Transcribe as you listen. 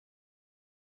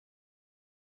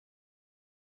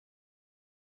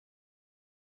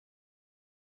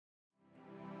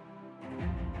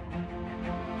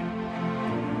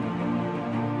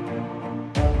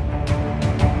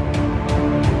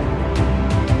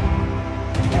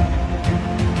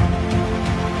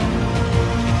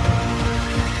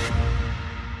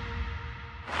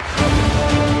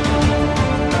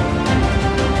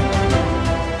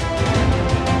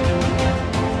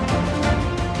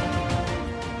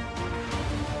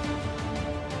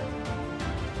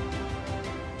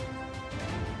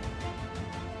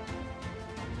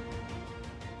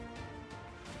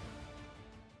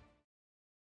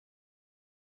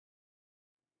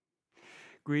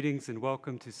Greetings and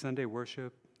welcome to Sunday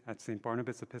worship at Saint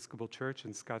Barnabas Episcopal Church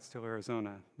in Scottsdale,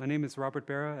 Arizona. My name is Robert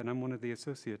Barra, and I'm one of the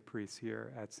associate priests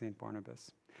here at Saint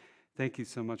Barnabas. Thank you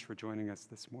so much for joining us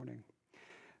this morning.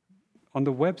 On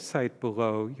the website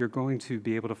below, you're going to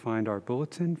be able to find our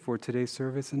bulletin for today's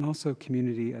service and also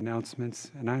community announcements,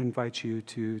 and I invite you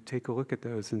to take a look at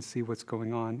those and see what's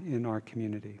going on in our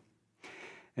community.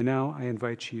 And now I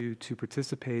invite you to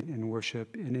participate in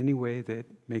worship in any way that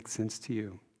makes sense to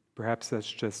you. Perhaps that's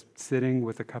just sitting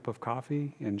with a cup of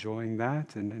coffee, enjoying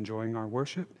that and enjoying our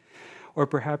worship. Or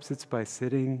perhaps it's by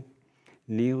sitting,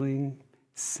 kneeling,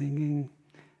 singing,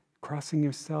 crossing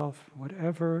yourself,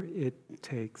 whatever it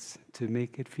takes to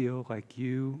make it feel like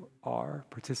you are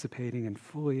participating and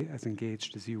fully as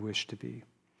engaged as you wish to be.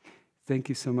 Thank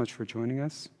you so much for joining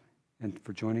us and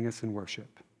for joining us in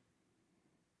worship.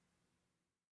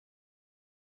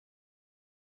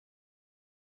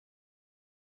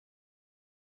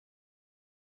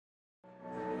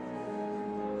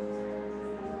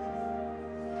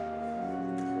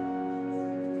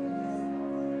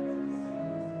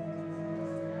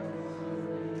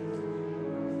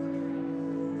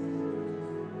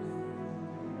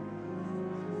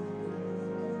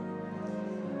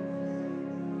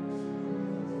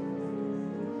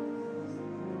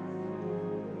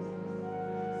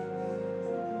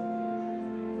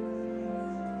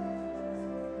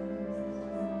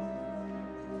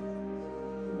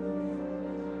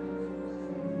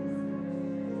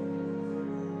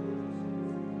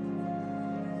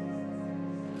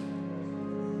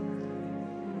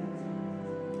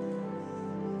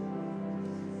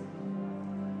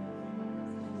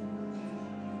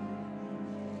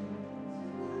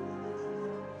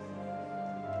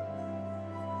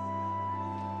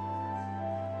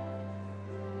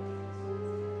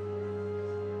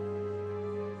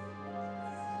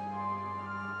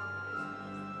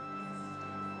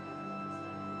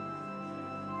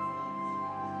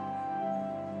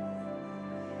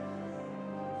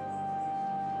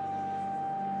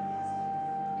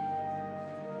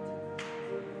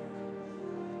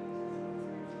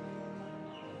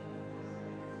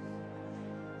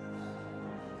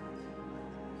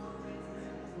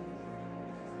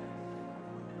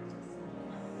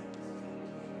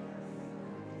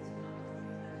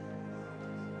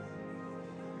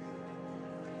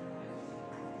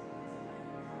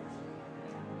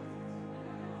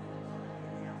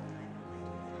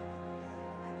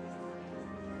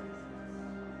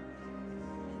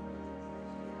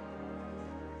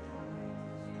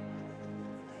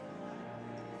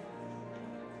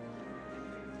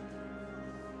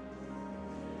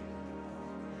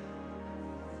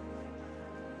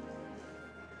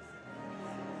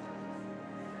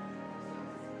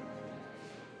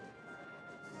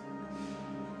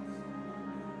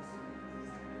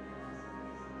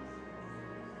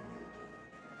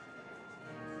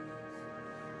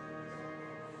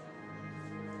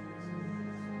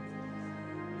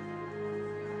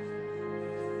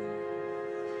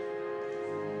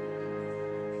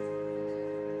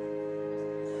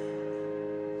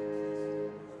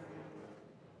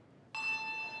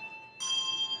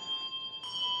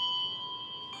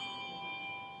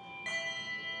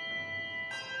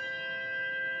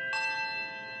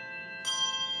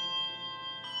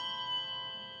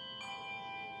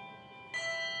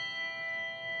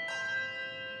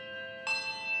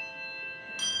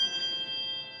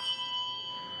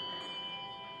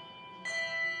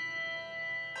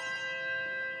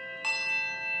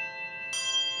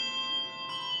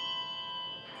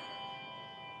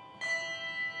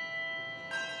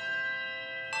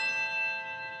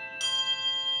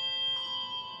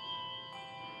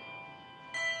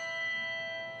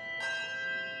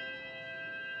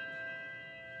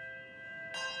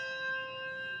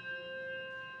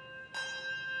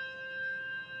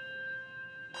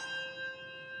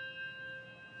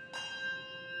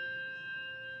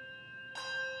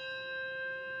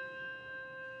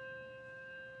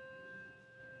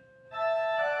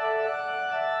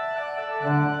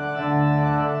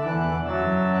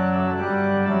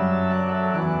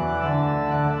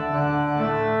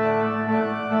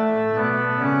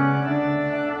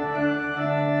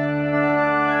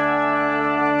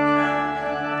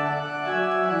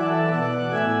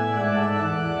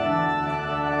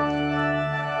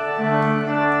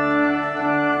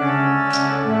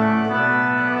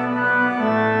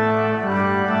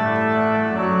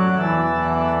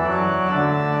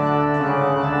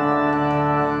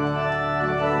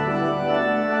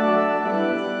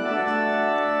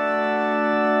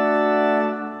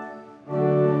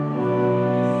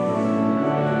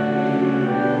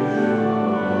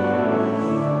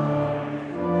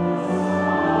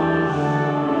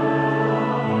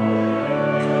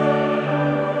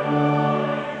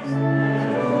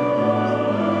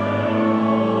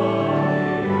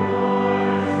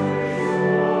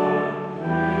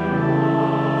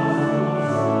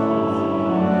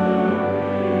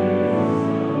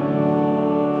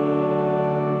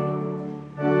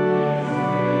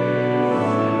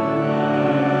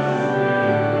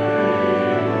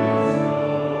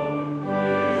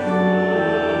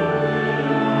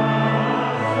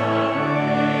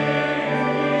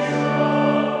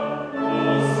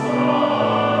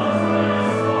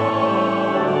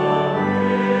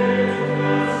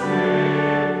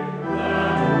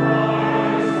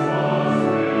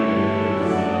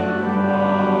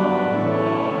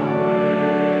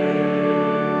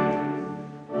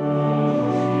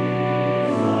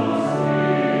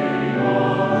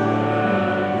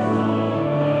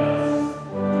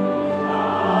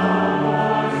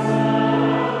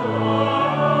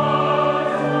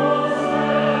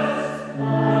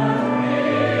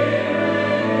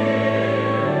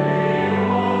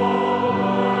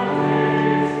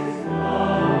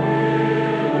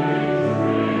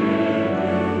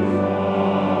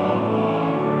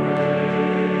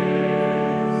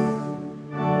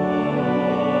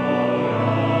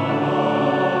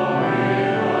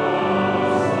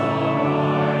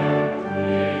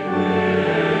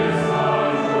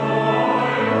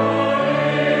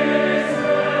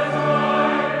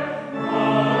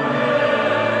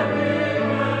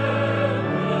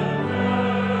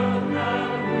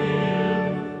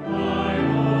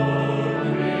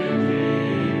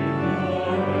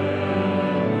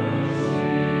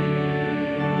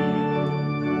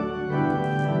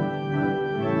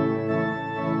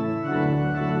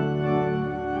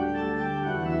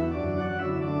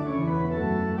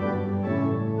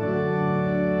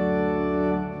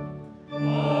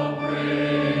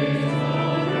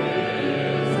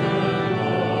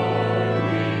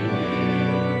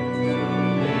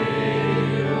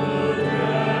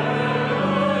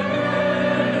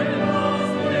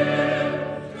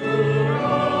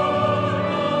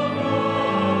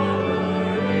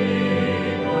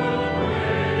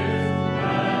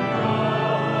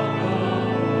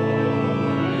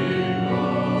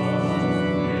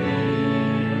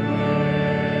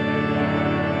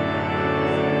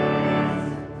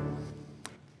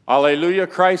 Alleluia,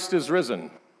 Christ is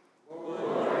risen.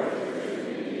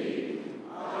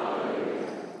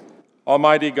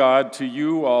 Almighty God, to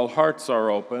you all hearts are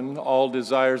open, all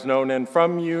desires known, and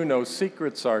from you no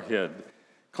secrets are hid.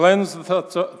 Cleanse the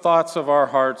thoughts of our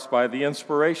hearts by the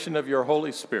inspiration of your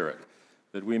Holy Spirit,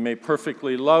 that we may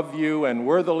perfectly love you and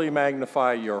worthily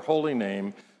magnify your holy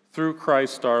name through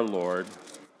Christ our Lord.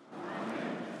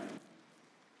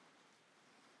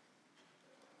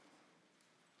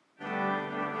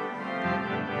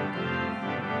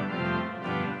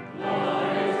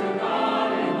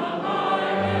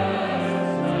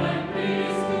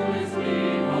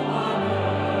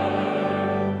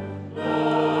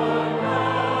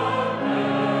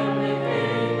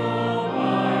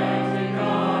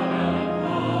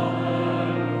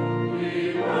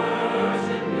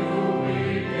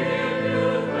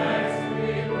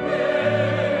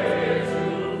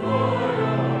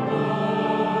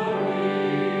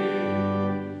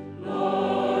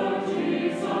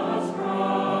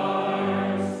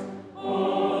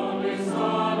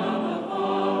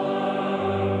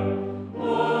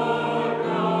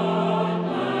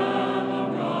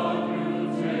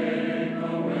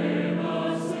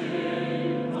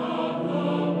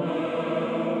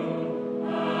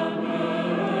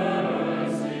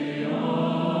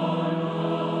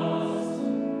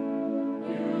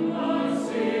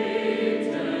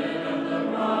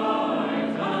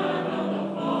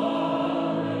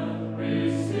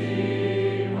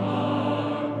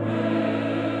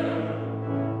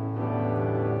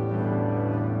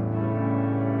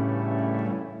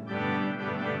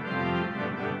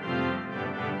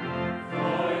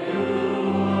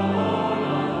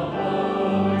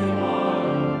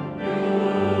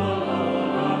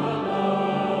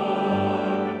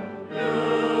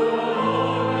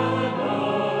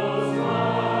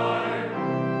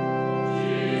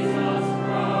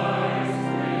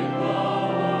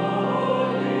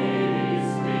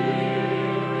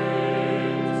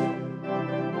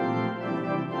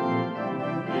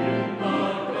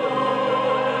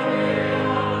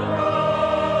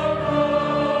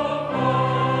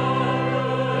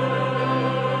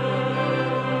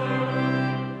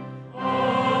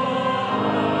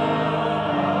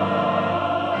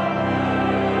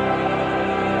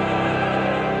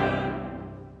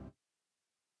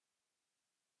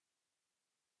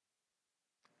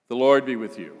 The Lord be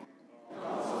with you.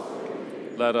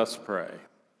 Let us pray.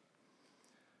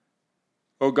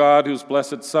 O God, whose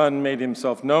blessed Son made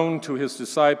himself known to his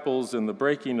disciples in the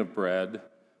breaking of bread,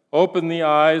 open the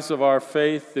eyes of our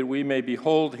faith that we may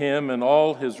behold him and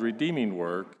all his redeeming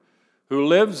work, who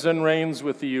lives and reigns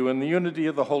with you in the unity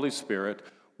of the Holy Spirit,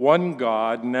 one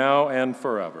God, now and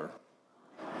forever.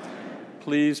 Amen.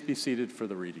 Please be seated for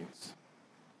the readings.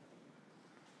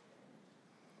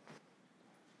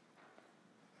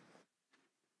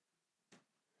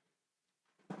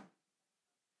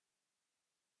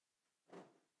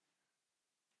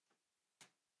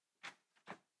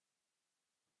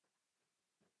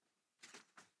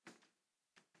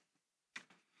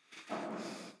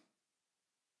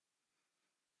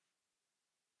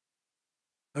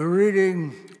 A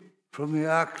reading from the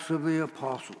Acts of the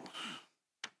Apostles.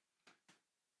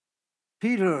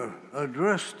 Peter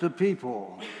addressed the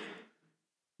people,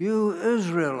 "You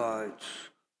Israelites,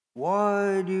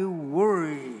 why do you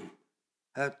worry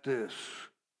at this?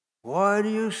 Why do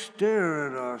you stare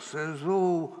at us as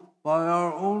though by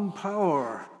our own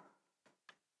power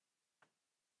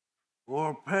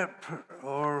or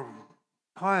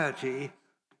piety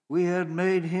we had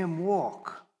made him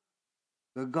walk?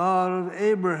 The God of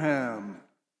Abraham,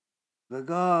 the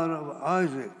God of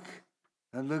Isaac,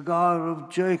 and the God of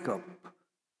Jacob,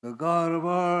 the God of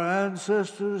our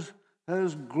ancestors,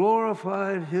 has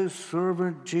glorified his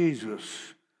servant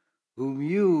Jesus, whom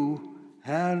you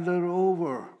handed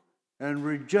over and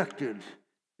rejected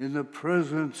in the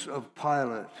presence of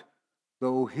Pilate,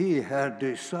 though he had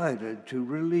decided to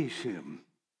release him.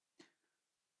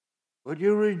 But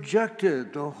you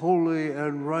rejected the holy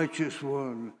and righteous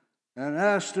one and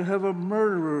asked to have a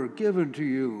murderer given to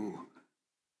you,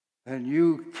 and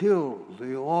you killed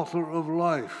the author of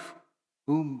life,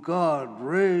 whom God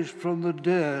raised from the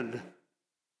dead.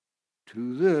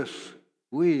 To this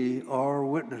we are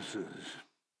witnesses.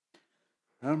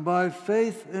 And by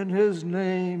faith in his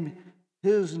name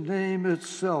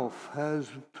itself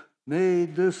has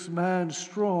made this man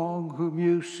strong, whom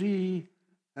you see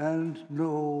and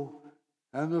know,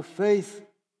 and the faith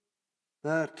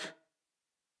that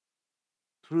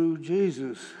through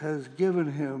Jesus has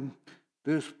given him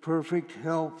this perfect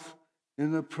health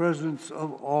in the presence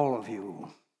of all of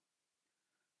you.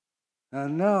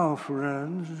 And now,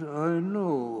 friends, I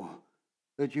know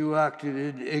that you acted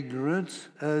in ignorance,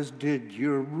 as did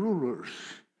your rulers.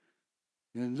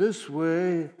 In this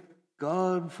way,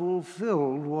 God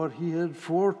fulfilled what he had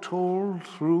foretold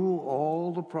through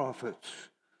all the prophets,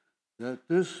 that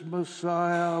this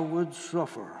Messiah would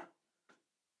suffer.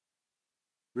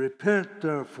 Repent,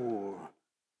 therefore,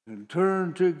 and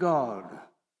turn to God,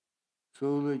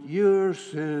 so that your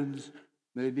sins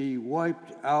may be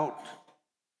wiped out.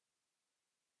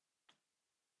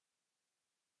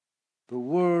 The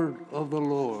word of the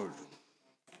Lord.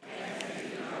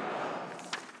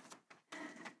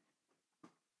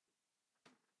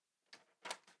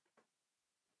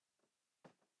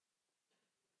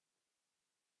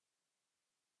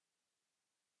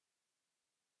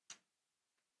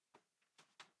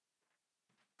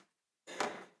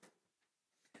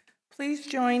 Please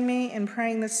join me in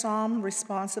praying the psalm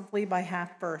responsively by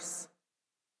half verse.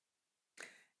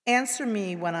 Answer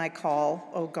me when I call,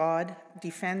 O God,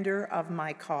 defender of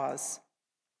my cause.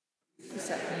 You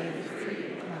set me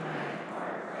free when I am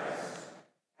hard pressed.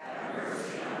 Have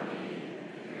mercy on me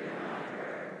and hear my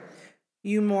prayer.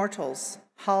 You mortals,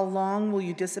 how long will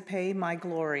you dissipate my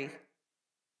glory?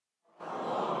 How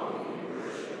long will you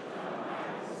worship dumb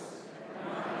idols and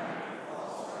run after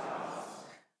false gods?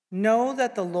 Know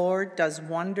that the Lord does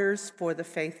wonders for the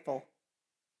faithful.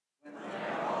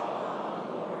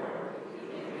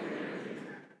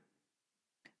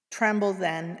 Tremble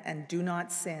then, and do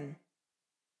not sin.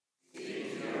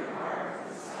 Speak to your heart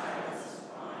in silence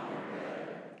upon your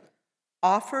bed.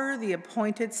 Offer the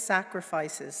appointed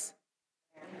sacrifices.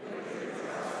 And put your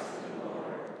trust in the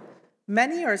Lord.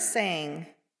 Many are saying,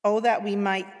 "Oh, that we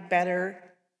might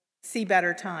see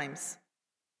better times."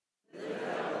 Lift up the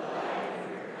light of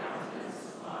your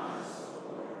countenance upon us, O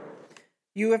Lord.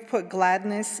 You have put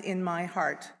gladness in my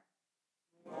heart.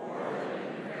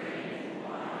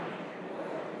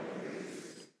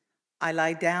 I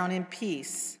lie down in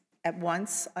peace. At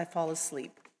once I fall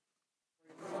asleep.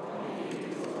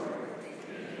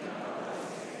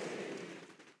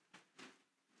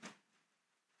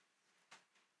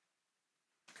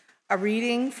 A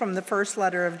reading from the first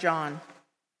letter of John.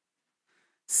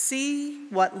 See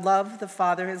what love the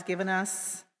Father has given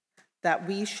us, that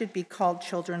we should be called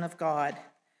children of God,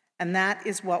 and that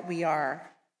is what we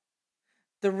are.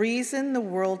 The reason the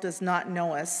world does not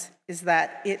know us is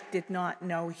that it did not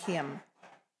know him.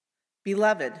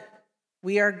 Beloved,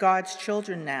 we are God's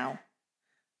children now.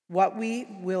 What we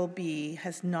will be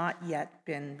has not yet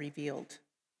been revealed.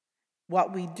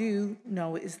 What we do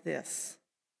know is this: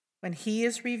 when he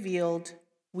is revealed,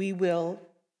 we will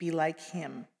be like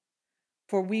him,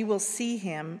 for we will see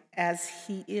him as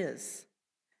he is.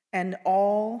 And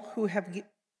all who have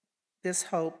this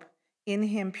hope in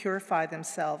him purify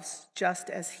themselves, just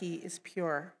as he is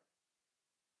pure.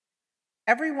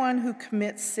 Everyone who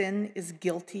commits sin is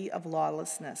guilty of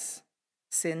lawlessness.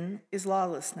 Sin is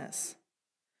lawlessness.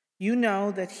 You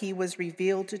know that he was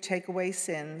revealed to take away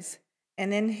sins,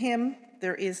 and in him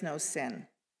there is no sin.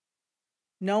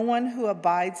 No one who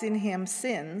abides in him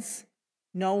sins.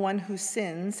 No one who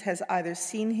sins has either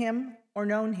seen him or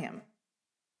known him.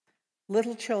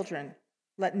 Little children,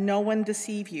 let no one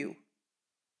deceive you.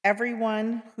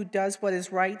 Everyone who does what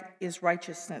is right is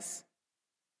righteousness,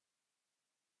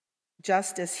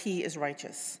 just as he is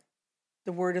righteous.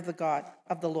 The word of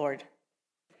the Lord.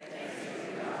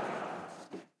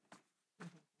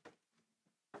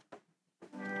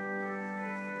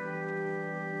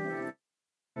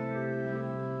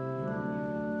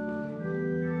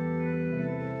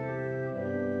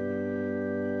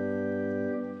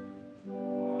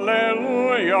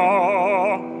 Hallelujah,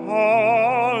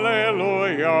 hallelujah,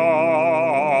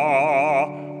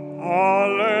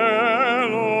 hallelujah,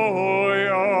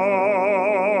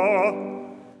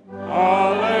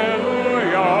 hallelujah,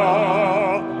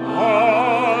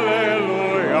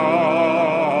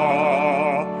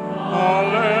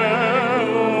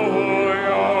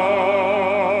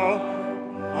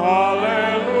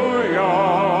 hallelujah,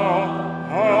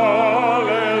 hallelujah,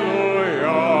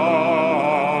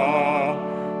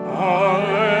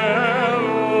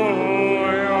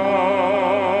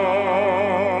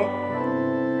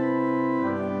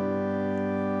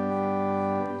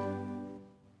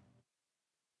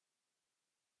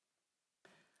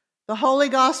 The Holy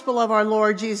Gospel of our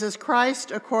Lord Jesus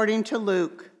Christ according to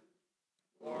Luke.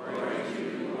 Glory to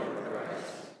you, Lord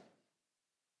Christ.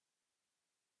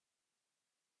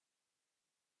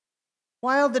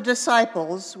 While the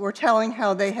disciples were telling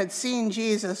how they had seen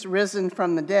Jesus risen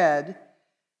from the dead,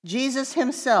 Jesus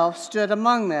himself stood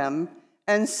among them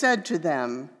and said to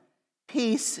them,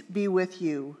 "Peace be with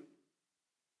you."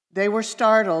 They were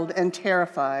startled and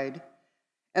terrified,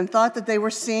 and thought that they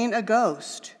were seeing a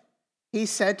ghost. He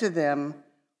said to them,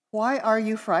 "Why are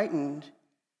you frightened?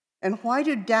 And why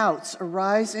do doubts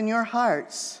arise in your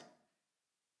hearts?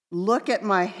 Look at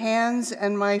my hands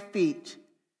and my feet.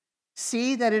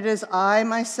 See that it is I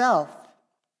myself.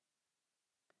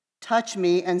 Touch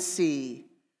me and see,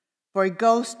 for a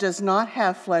ghost does not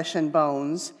have flesh and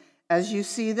bones, as you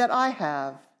see that I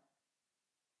have."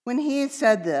 When he had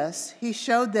said this, he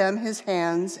showed them his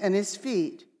hands and his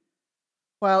feet.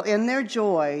 While in their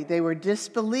joy they were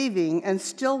disbelieving and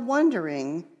still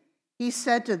wondering, he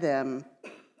said to them,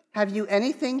 "Have you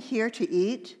anything here to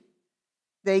eat?"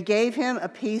 They gave him a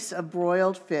piece of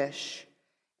broiled fish,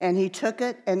 and he took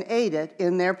it and ate it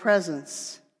in their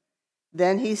presence.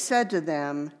 Then he said to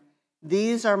them,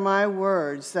 "These are my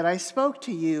words that I spoke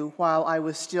to you while I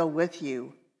was still with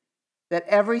you, that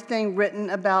everything written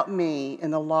about me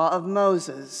in the law of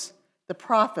Moses, the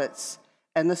prophets,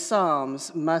 and the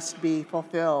Psalms must be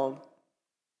fulfilled."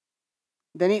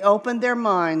 Then he opened their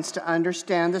minds to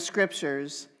understand the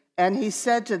scriptures, and he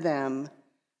said to them,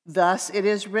 "Thus it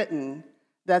is written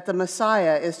that the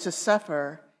Messiah is to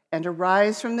suffer and to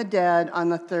rise from the dead on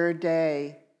the third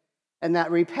day, and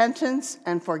that repentance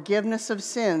and forgiveness of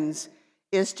sins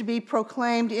is to be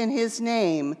proclaimed in his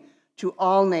name to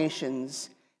all nations,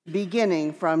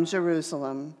 beginning from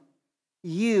Jerusalem.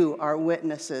 You are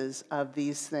witnesses of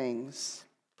these things."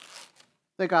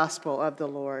 The Gospel of the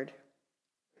Lord.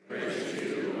 Praise to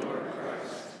you, Lord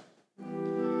Christ.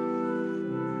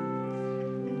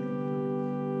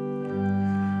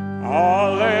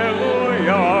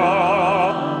 Alleluia.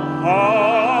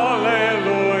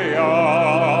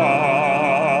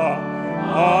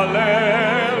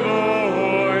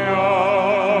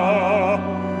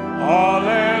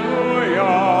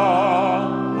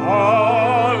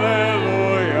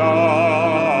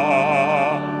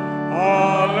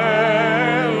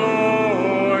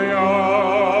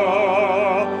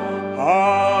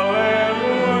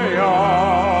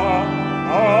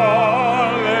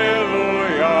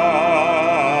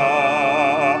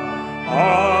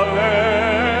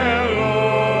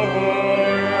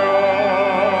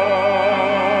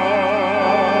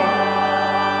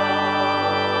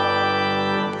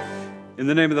 In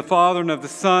the name of the Father, and of the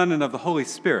Son, and of the Holy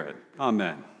Spirit.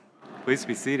 Amen. Please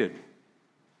be seated.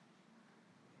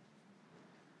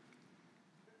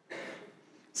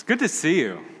 It's good to see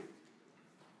you.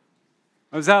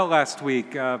 I was out last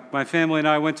week. My family and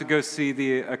I went to go see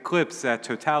the eclipse at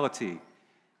totality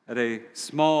at a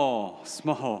small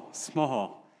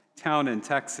town in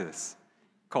Texas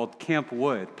called Camp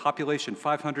Wood, population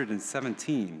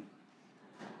 517.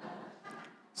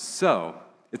 So,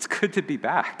 it's good to be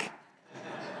back.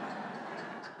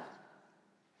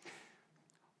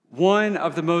 One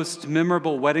of the most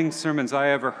memorable wedding sermons I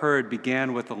ever heard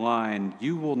began with the line,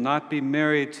 "You will not be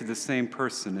married to the same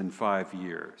person in 5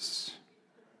 years."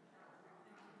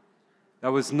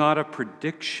 That was not a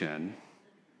prediction,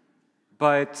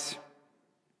 but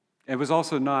it was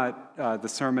also not the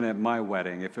sermon at my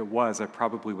wedding. If it was, I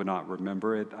probably would not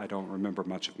remember it. I don't remember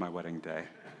much of my wedding day.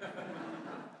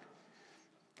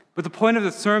 But the point of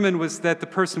the sermon was that the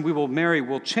person we will marry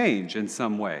will change in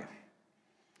some way.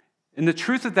 And the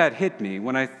truth of that hit me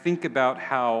when I think about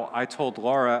how I told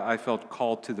Laura I felt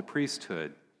called to the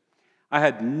priesthood. I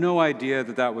had no idea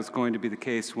that that was going to be the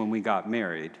case when we got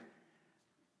married.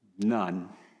 None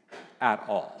at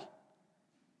all.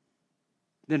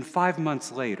 Then 5 months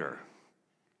later,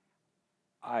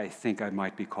 I think I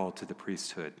might be called to the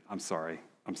priesthood. I'm sorry.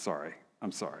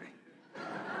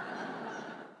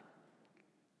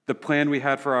 The plan we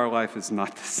had for our life is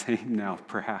not the same now,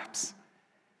 perhaps.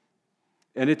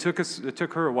 And it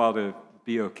took her a while to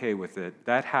be okay with it.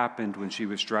 That happened when she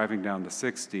was driving down the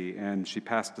 60, and she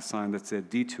passed a sign that said,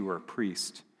 "Detour,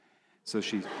 priest." So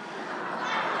she...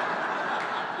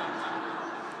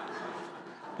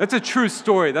 That's a true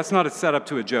story. That's not a setup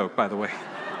to a joke, by the way.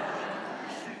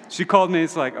 She called me,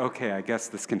 it's like, okay, I guess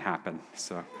this can happen.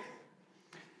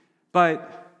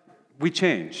 But we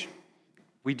change.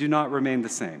 We do not remain the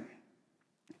same.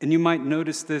 And you might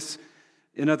notice this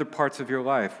in other parts of your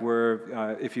life,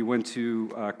 where if you went to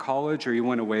college or you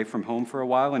went away from home for a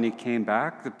while and you came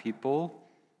back, the people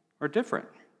are different.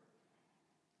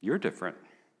 You're different.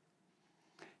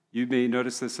 You may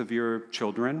notice this of your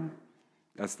children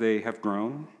as they have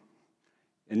grown,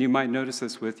 and you might notice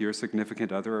this with your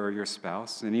significant other or your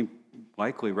spouse, and you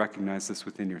likely recognize this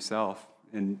within yourself.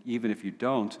 And even if you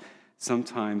don't,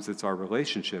 sometimes it's our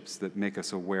relationships that make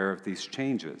us aware of these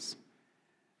changes.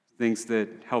 Things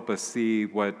that help us see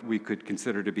what we could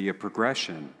consider to be a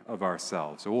progression of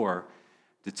ourselves or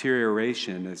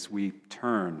deterioration as we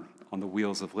turn on the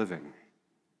wheels of living.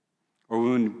 or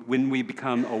when we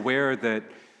become aware that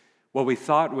what we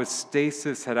thought was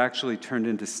stasis had actually turned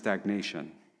into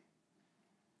stagnation,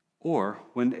 or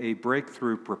when a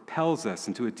breakthrough propels us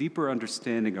into a deeper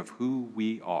understanding of who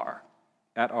we are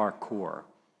at our core,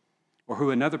 or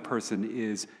who another person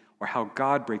is, or how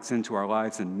God breaks into our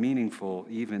lives in meaningful,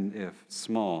 even if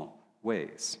small,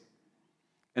 ways.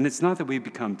 And it's not that we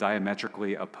become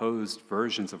diametrically opposed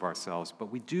versions of ourselves, but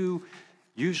we do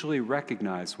usually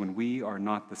recognize when we are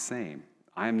not the same.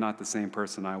 I am not the same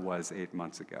person I was 8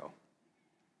 months ago.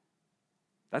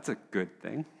 That's a good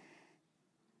thing.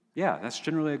 Yeah, that's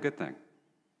generally a good thing.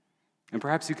 And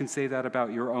perhaps you can say that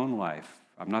about your own life.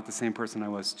 I'm not the same person I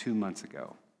was 2 months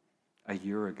ago, a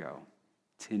year ago,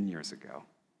 10 years ago.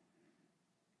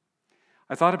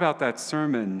 I thought about that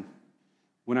sermon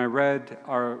when I read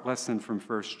our lesson from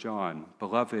 1 John.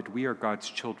 Beloved, we are God's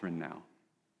children now.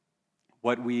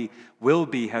 What we will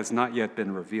be has not yet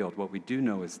been revealed. What we do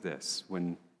know is this: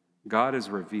 when God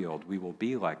is revealed, we will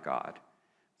be like God,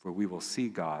 for we will see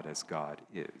God as God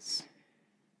is.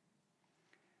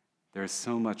 There's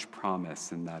so much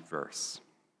promise in that verse.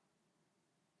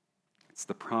 It's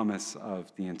the promise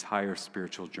of the entire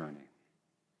spiritual journey.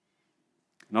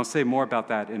 And I'll say more about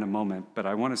that in a moment, but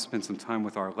I want to spend some time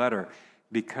with our letter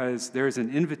because there's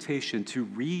an invitation to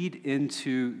read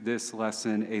into this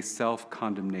lesson a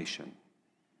self-condemnation.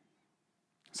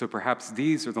 So perhaps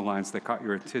these are the lines that caught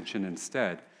your attention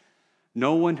instead.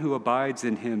 No one who abides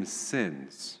in him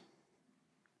sins.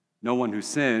 No one who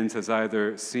sins has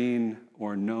either seen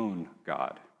or known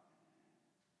God.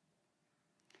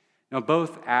 Now,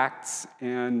 both Acts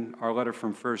and our letter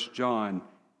from 1 John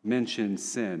mention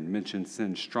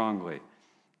sin strongly.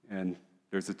 And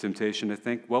there's a temptation to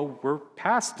think, well, we're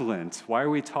past Lent. Why are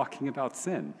we talking about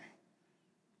sin?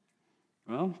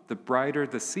 Well, the brighter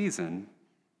the season,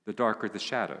 the darker the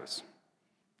shadows.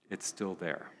 It's still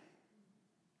there.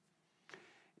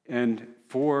 And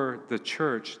for the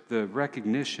church, the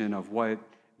recognition of what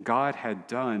God had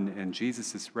done in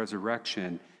Jesus'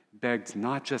 resurrection begged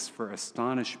not just for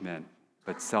astonishment,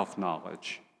 but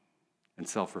self-knowledge and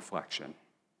self-reflection.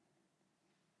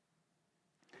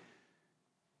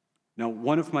 Now,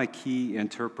 one of my key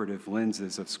interpretive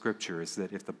lenses of Scripture is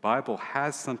that if the Bible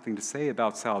has something to say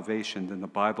about salvation, then the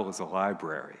Bible is a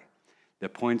library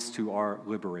that points to our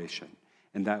liberation.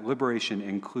 And that liberation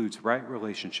includes right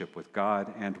relationship with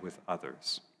God and with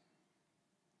others.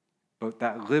 But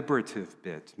that liberative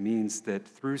bit means that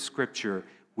through Scripture,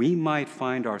 we might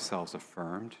find ourselves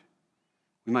affirmed,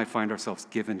 we might find ourselves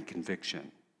given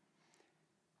conviction,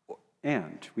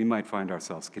 and we might find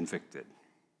ourselves convicted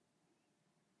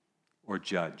or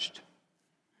judged.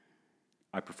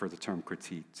 I prefer the term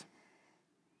critiqued,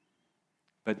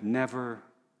 but never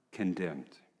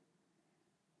condemned.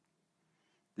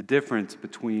 The difference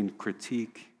between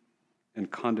critique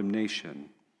and condemnation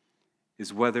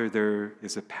is whether there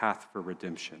is a path for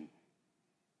redemption.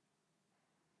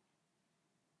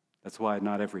 That's why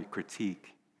not every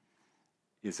critique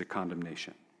is a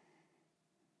condemnation.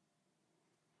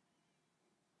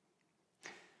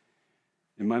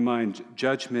 In my mind,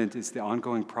 judgment is the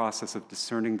ongoing process of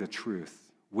discerning the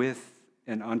truth with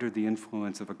and under the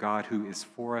influence of a God who is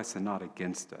for us and not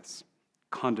against us.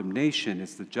 Condemnation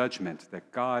is the judgment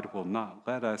that God will not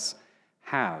let us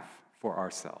have for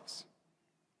ourselves.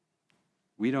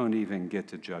 We don't even get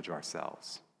to judge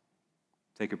ourselves.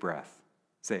 Take a breath.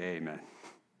 Say amen.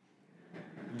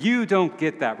 You don't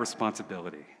get that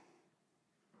responsibility.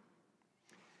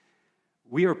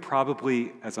 We are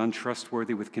probably as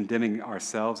untrustworthy with condemning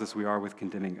ourselves as we are with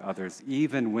condemning others,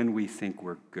 even when we think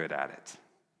we're good at it.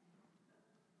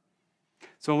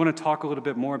 So I want to talk a little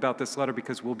bit more about this letter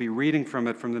because we'll be reading from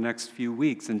it from the next few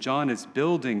weeks. And John is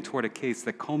building toward a case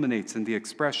that culminates in the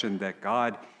expression that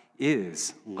God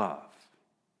is love.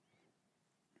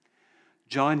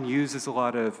 John uses a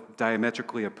lot of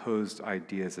diametrically opposed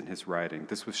ideas in his writing.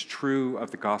 This was true of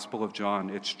the Gospel of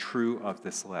John. It's true of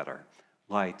this letter.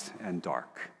 Light and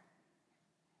dark.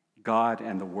 God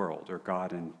and the world, or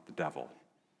God and the devil.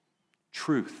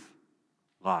 Truth,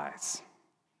 lies.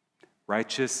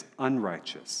 Righteous,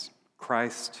 unrighteous.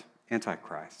 Christ,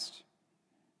 antichrist.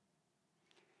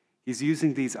 He's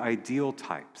using these ideal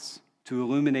types to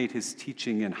illuminate his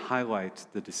teaching and highlight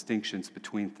the distinctions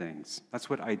between things. That's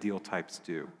what ideal types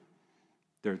do.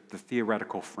 They're the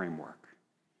theoretical framework.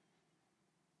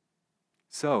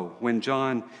 So, when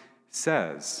John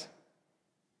says,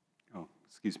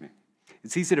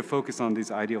 it's easy to focus on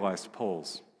these idealized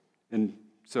poles, and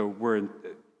so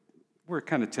we're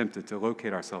kind of tempted to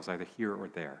locate ourselves either here or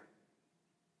there.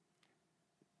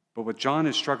 But what John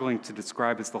is struggling to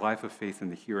describe is the life of faith in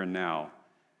the here and now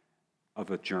of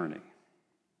a journey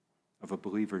of a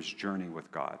believer's journey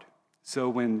with God. So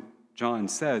when John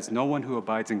says, no one who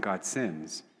abides in God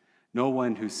sins, no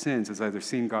one who sins has either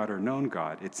seen God or known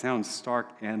God, it sounds stark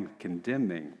and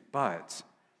condemning. But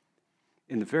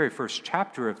in the very first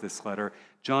chapter of this letter,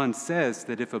 John says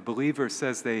that if a believer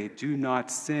says they do not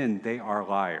sin, they are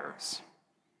liars.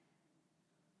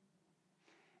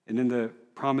 And in the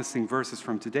promising verses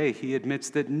from today, he admits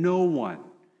that no one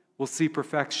will see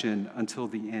perfection until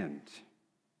the end.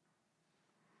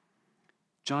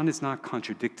 John is not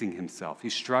contradicting himself.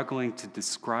 He's struggling to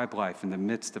describe life in the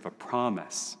midst of a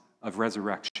promise of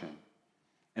resurrection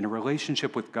and a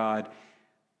relationship with God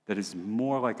that is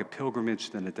more like a pilgrimage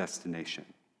than a destination.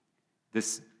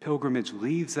 This pilgrimage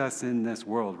leaves us in this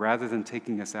world rather than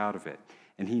taking us out of it.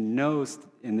 And he knows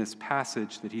in this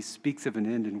passage that he speaks of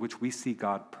an end in which we see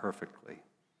God perfectly,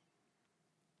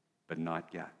 but not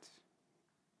yet.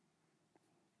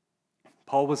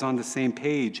 Paul was on the same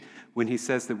page when he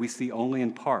says that we see only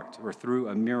in part or through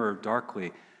a mirror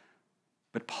darkly.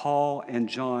 But Paul and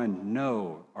John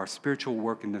know our spiritual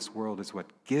work in this world is what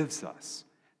gives us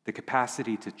the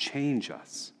capacity to change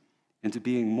us into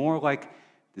being more like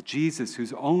the Jesus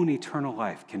whose own eternal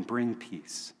life can bring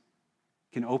peace,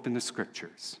 can open the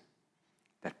scriptures,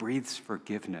 that breathes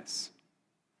forgiveness,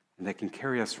 and that can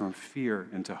carry us from fear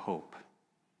into hope.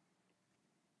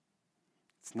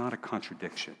 It's not a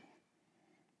contradiction.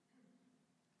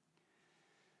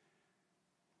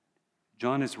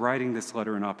 John is writing this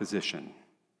letter in opposition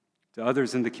to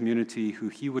others in the community who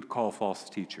he would call false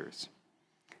teachers.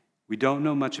 We don't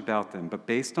know much about them, but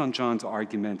based on John's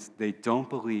arguments, they don't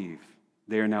believe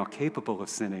they are now capable of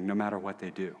sinning no matter what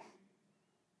they do.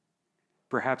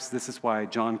 Perhaps this is why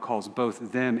John calls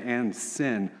both them and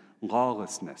sin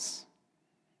lawlessness.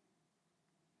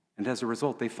 And as a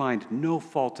result, they find no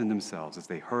fault in themselves as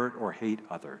they hurt or hate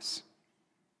others.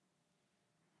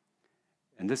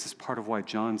 And this is part of why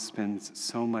John spends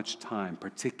so much time,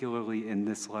 particularly in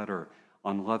this letter,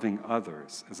 on loving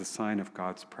others as a sign of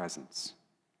God's presence.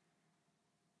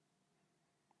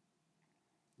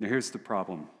 Now here's the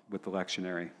problem with the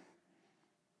lectionary.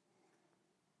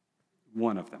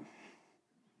 One of them.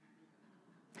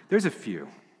 There's a few.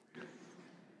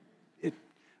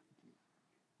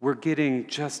 We're getting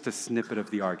just a snippet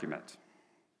of the argument.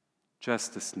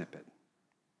 Just a snippet.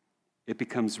 It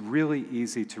becomes really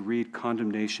easy to read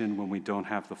condemnation when we don't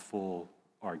have the full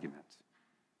argument.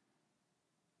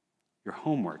 Your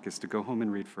homework is to go home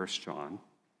and read 1 John.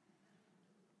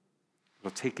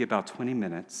 It'll take you about 20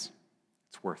 minutes.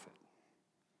 It's worth it.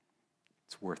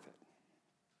 It's worth it.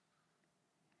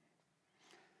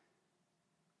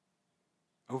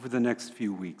 Over the next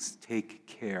few weeks, take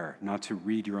care not to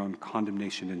read your own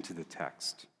condemnation into the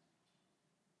text.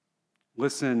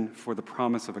 Listen for the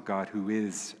promise of a God who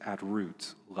is, at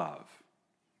root, love.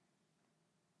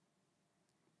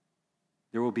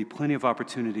 There will be plenty of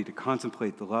opportunity to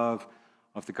contemplate the love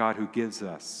of the God who gives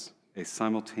us a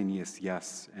simultaneous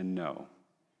yes and no.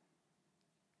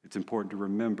 It's important to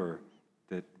remember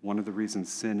that one of the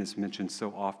reasons sin is mentioned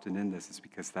so often in this is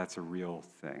because that's a real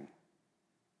thing.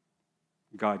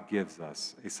 God gives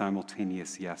us a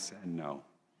simultaneous yes and no.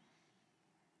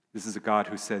 This is a God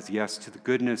who says yes to the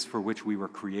goodness for which we were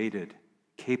created,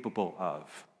 capable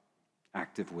of,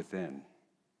 active within.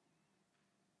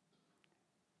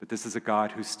 But this is a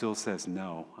God who still says,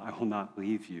 no, I will not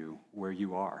leave you where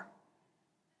you are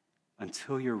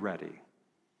until you're ready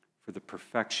for the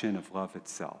perfection of love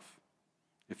itself,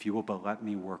 if you will but let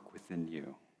me work within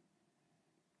you.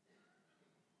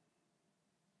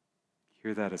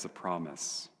 Hear that as a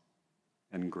promise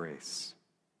and grace.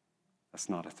 That's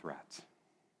not a threat.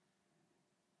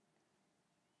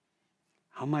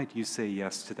 How might you say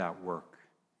yes to that work?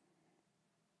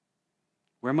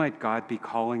 Where might God be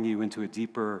calling you into a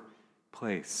deeper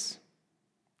place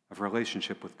of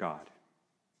relationship with God?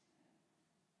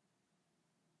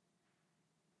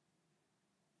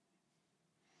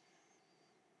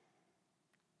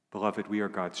 Beloved, we are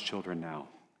God's children now.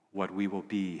 What we will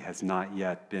be has not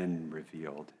yet been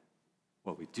revealed.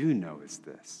 What we do know is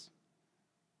this: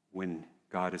 when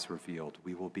God is revealed,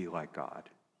 we will be like God,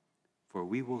 for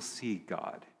we will see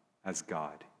God as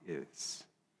God is.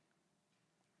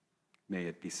 May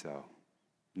it be so,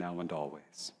 now and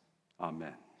always.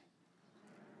 Amen.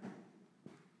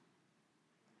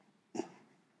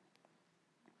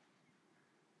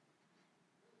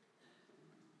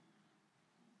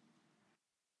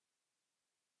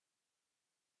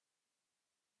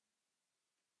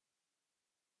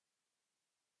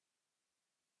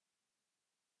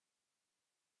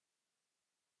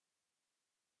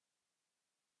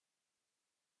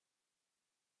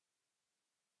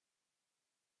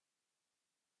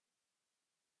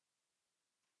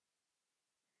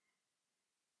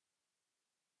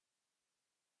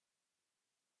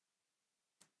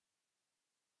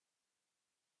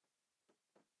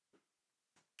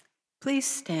 Please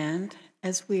stand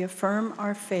as we affirm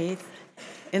our faith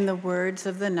in the words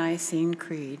of the Nicene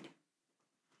Creed.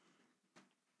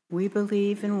 We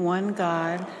believe in one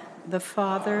God, the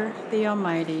Father, the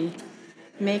Almighty,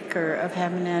 maker of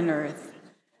heaven and earth,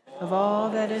 of all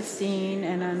that is seen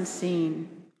and unseen.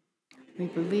 We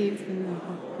believe in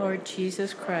the Lord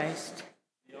Jesus Christ,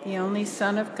 the only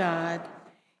Son of God,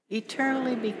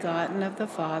 eternally begotten of the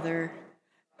Father,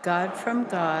 God from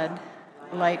God,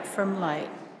 light from light,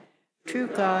 true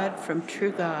God from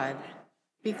true God,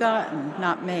 begotten,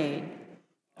 not made,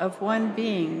 of one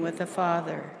being with the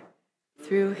Father.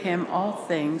 Through him all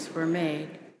things were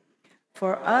made.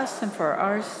 For us and for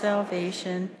our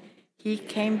salvation, he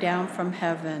came down from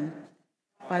heaven.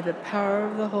 By the power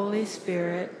of the Holy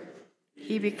Spirit,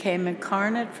 he became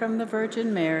incarnate from the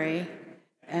Virgin Mary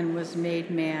and was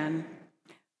made man.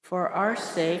 For our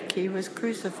sake, he was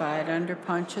crucified under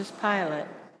Pontius Pilate.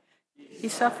 He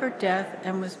suffered death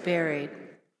and was buried.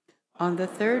 On the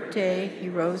third day, he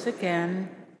rose again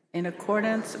in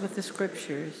accordance with the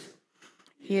Scriptures.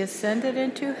 He ascended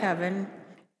into heaven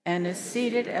and is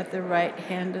seated at the right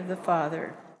hand of the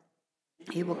Father.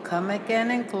 He will come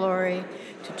again in glory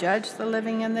to judge the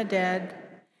living and the dead,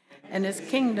 and his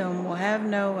kingdom will have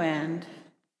no end.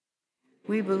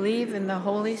 We believe in the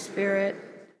Holy Spirit,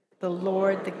 the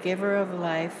Lord, the giver of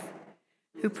life,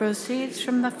 who proceeds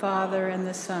from the Father and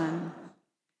the Son.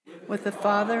 With the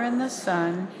Father and the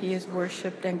Son, he is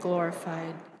worshipped and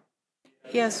glorified.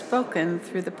 He has spoken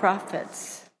through the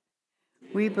prophets.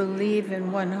 We believe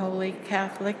in one holy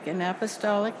Catholic and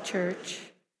Apostolic Church.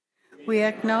 We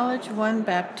acknowledge one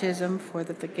baptism for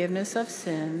the forgiveness of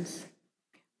sins.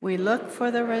 We look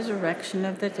for the resurrection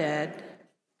of the dead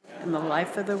and the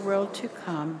life of the world to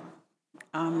come.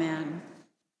 Amen.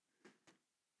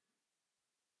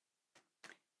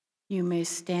 You may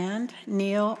stand,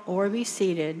 kneel, or be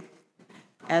seated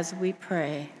as we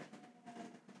pray.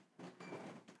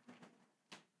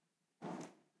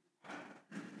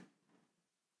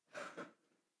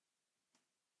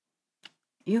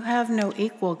 You have no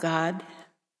equal, God.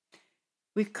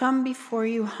 We come before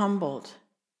you humbled,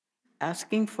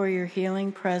 asking for your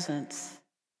healing presence.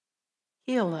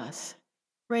 Heal us,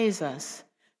 raise us,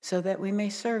 so that we may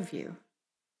serve you.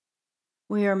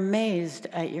 We are amazed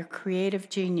at your creative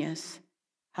genius,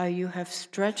 how you have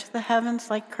stretched the heavens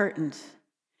like curtains,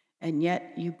 and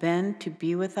yet you bend to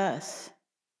be with us.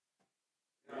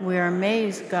 We are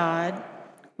amazed, God.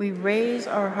 We raise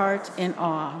our hearts in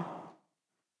awe.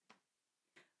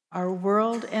 Our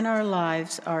world and our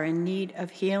lives are in need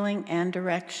of healing and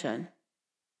direction.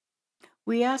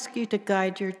 We ask you to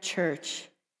guide your church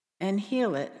and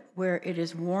heal it where it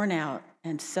is worn out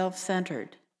and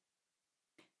self-centered.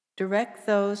 Direct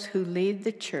those who lead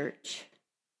the church,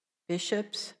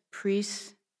 bishops,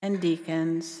 priests, and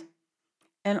deacons,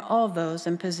 and all those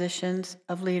in positions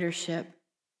of leadership.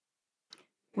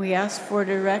 We ask for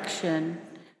direction.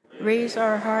 Raise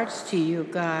our hearts to you,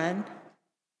 God.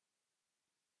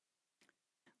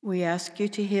 We ask you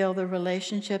to heal the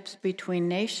relationships between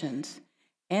nations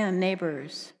and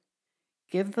neighbors.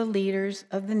 Give the leaders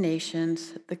of the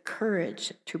nations the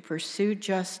courage to pursue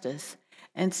justice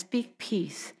and speak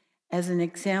peace as an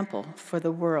example for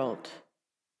the world.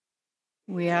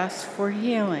 We ask for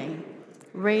healing.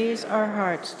 Raise our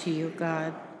hearts to you,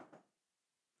 God.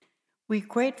 We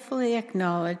gratefully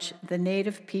acknowledge the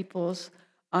native peoples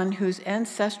on whose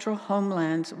ancestral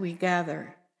homelands we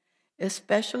gather,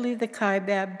 especially the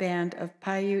Kaibab Band of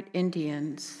Paiute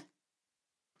Indians.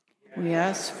 We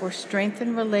ask for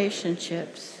strengthened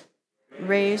relationships.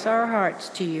 Raise our hearts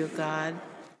to you, God.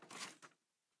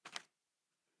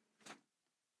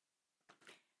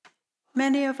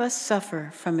 Many of us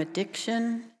suffer from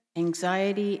addiction,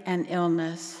 anxiety, and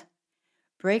illness.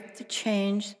 Break the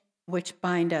chains which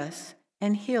bind us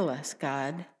and heal us,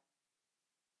 God.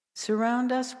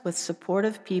 Surround us with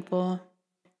supportive people,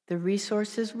 the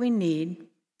resources we need,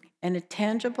 and a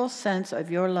tangible sense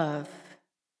of your love.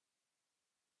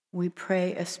 We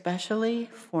pray especially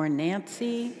for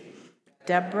Nancy,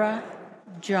 Deborah,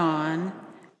 John,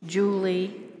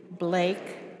 Julie,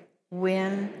 Blake,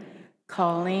 Wynn,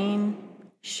 Colleen,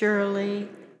 Shirley,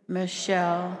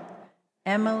 Michelle,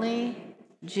 Emily,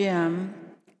 Jim,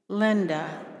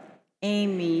 Linda,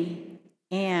 Amy,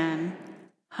 Ann,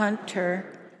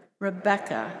 Hunter,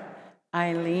 Rebecca,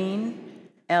 Eileen,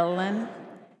 Ellen,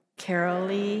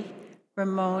 Carolee,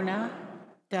 Ramona,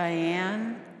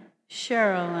 Diane,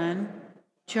 Sherilyn,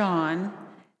 John,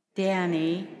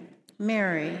 Danny,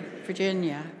 Mary,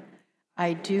 Virginia,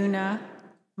 Iduna,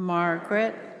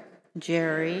 Margaret,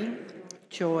 Jerry,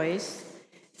 Joyce,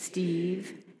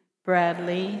 Steve,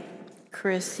 Bradley,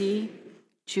 Chrissy,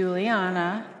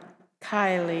 Juliana,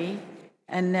 Kylie,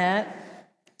 Annette,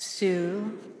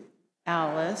 Sue,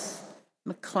 Alice,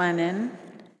 McLennan,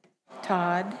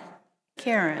 Todd,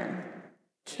 Karen,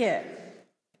 Kit,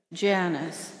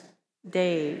 Janice,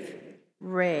 Dave,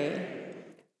 Ray,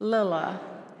 Lila,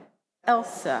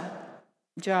 Elsa,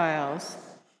 Giles,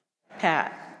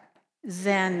 Pat,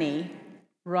 Zanny,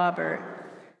 Robert,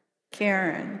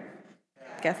 Karen,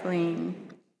 Kathleen,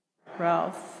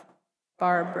 Ralph,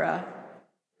 Barbara,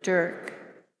 Dirk,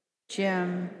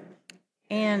 Jim,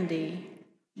 Andy,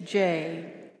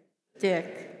 Jay,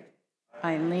 Dick,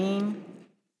 Eileen,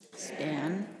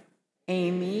 Stan,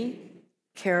 Amy,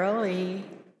 Carol E.,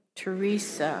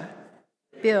 Teresa,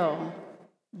 Bill,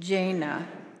 Jana,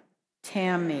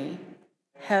 Tammy,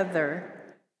 Heather,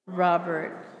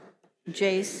 Robert,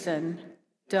 Jason,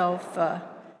 Delpha,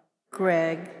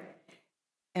 Greg,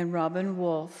 and Robin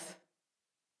Wolf.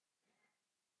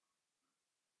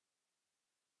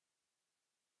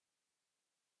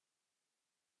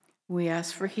 We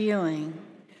ask for healing.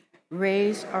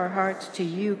 Raise our hearts to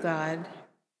you, God.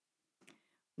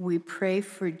 We pray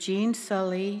for Jean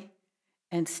Sully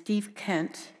and Steve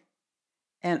Kent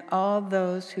and all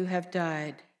those who have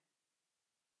died.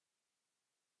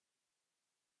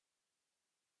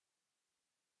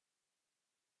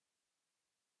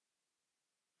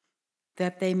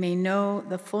 That they may know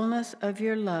the fullness of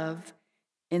your love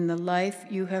in the life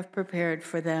you have prepared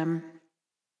for them.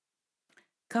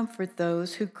 Comfort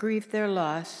those who grieve their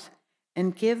loss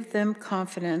and give them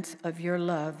confidence of your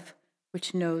love,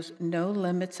 which knows no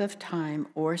limits of time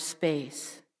or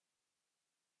space.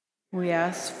 We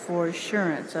ask for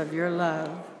assurance of your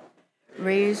love.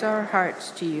 Raise our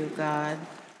hearts to you, God.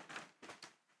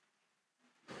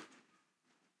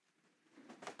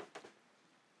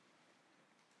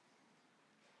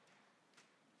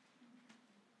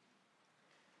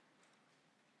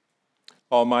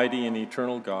 Almighty and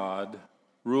eternal God,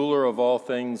 ruler of all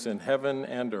things in heaven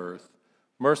and earth,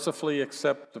 mercifully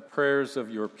accept the prayers of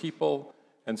your people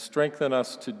and strengthen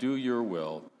us to do your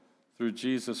will. Through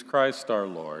Jesus Christ our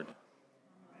Lord.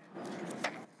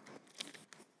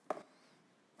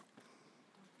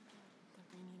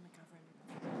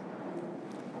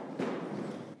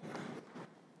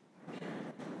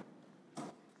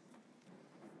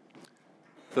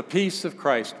 The peace of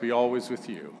Christ be always with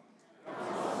you.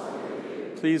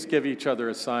 Please give each other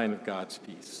a sign of God's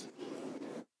peace.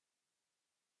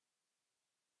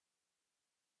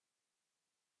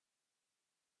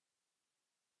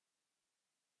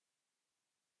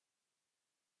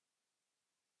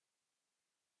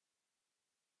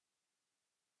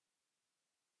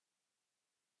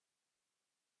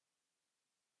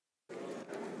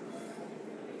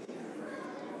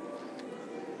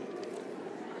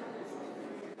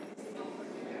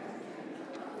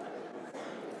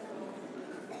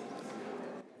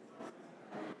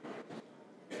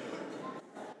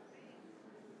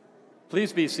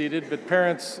 Please be seated, but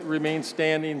parents remain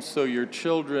standing so your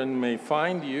children may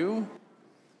find you.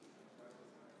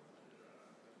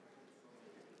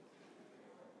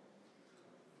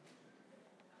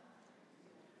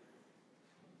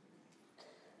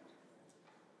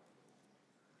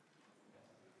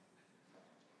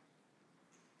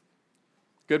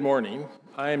 Good morning.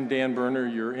 I'm Dan Berner,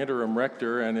 your interim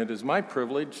rector, and it is my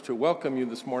privilege to welcome you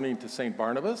this morning to Saint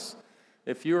Barnabas.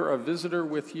 If you're a visitor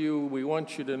with you, we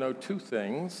want you to know two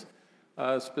things,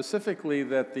 specifically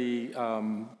that the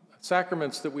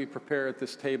sacraments that we prepare at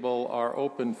this table are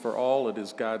open for all. It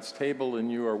is God's table,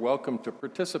 and you are welcome to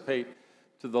participate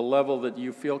to the level that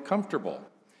you feel comfortable.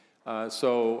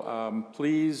 So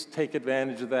please take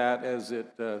advantage of that as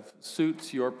it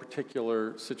suits your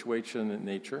particular situation and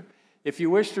nature. If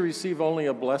you wish to receive only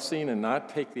a blessing and not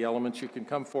take the elements, you can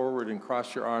come forward and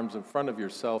cross your arms in front of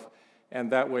yourself, and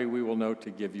that way we will know to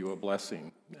give you a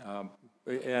blessing.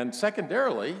 And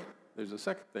secondarily, there's a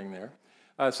second thing there.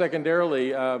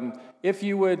 Secondarily, if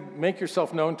you would make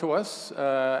yourself known to us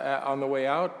on the way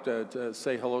out, to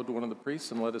say hello to one of the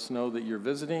priests and let us know that you're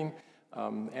visiting.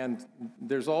 And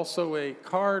there's also a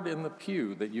card in the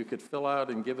pew that you could fill out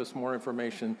and give us more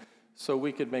information so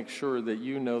we could make sure that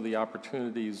you know the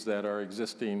opportunities that are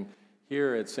existing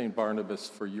here at Saint Barnabas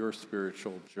for your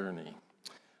spiritual journey.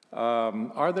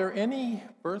 Are there any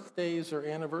birthdays or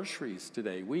anniversaries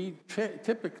today? We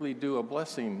typically do a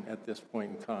blessing at this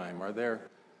point in time. Are there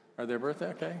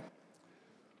birthdays? Okay.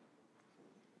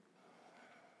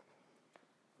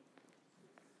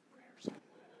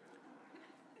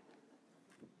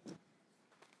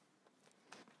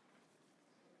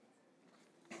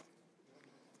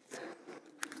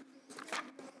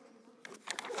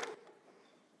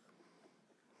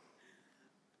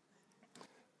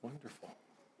 Wonderful.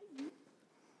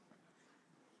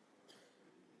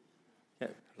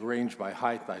 arranged by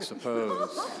height, I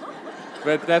suppose.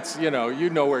 But that's, you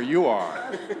know where you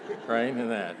are, right, in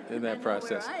that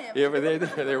process. Where I am. Yeah, but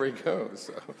there we go.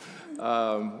 So,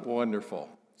 wonderful.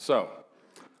 So,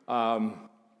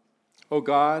 O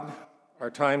God, our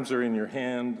times are in your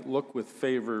hand. Look with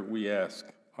favor, we ask,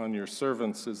 on your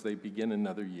servants as they begin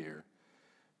another year.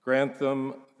 Grant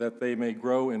them that they may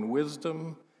grow in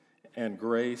wisdom and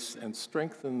grace, and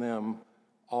strengthen them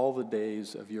all the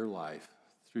days of your life,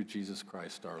 through Jesus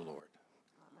Christ our Lord.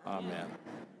 Amen.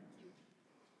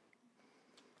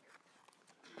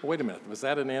 Oh, wait a minute, was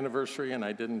that an anniversary and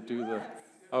I didn't do the...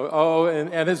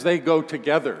 and as they go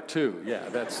together, too. Yeah,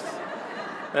 that's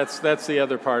the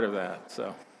other part of that,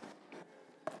 so...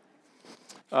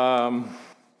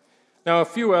 Now, a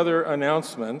few other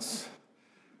announcements.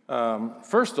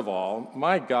 First of all,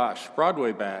 my gosh,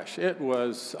 Broadway Bash. It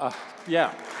was,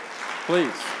 yeah,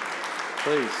 please.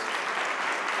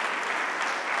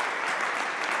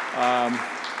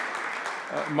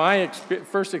 My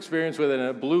first experience with it, and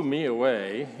it blew me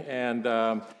away. And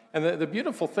the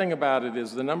beautiful thing about it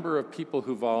is the number of people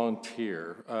who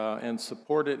volunteer and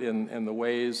support it in the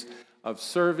ways of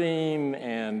serving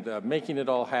and making it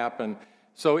all happen.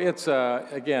 So it's,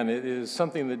 again, it is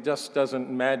something that just doesn't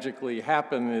magically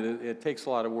happen. It takes a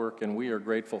lot of work, and we are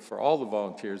grateful for all the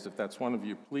volunteers. If that's one of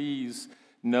you, please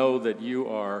know that you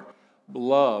are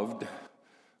loved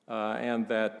and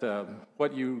that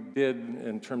what you did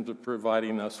in terms of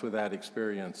providing us with that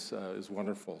experience is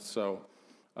wonderful. So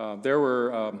there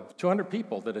were 200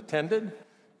 people that attended,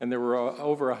 and there were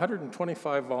over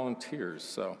 125 volunteers.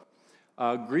 So.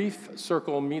 Grief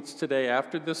Circle meets today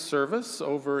after this service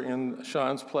over in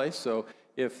Sean's place, so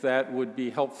if that would be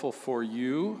helpful for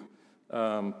you,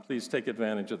 please take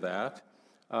advantage of that.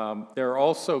 There are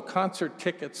also concert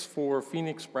tickets for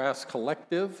Phoenix Brass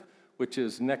Collective, which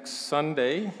is next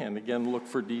Sunday, and again, look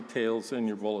for details in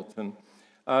your bulletin.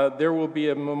 There will be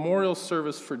a memorial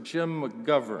service for Jim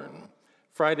McGovern,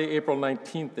 Friday, April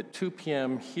 19th at 2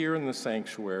 p.m. here in the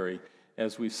sanctuary,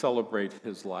 as we celebrate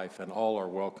his life, and all are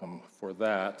welcome for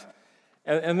that.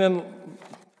 And then,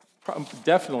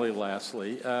 definitely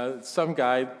lastly, some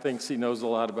guy thinks he knows a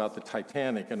lot about the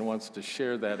Titanic and wants to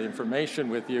share that information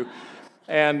with you.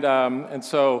 And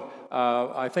so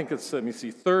I think it's, let me see,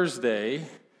 Thursday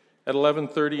at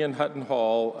 11:30 in Hutton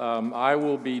Hall. I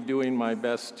will be doing my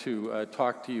best to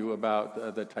talk to you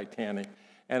about the Titanic.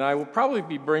 And I will probably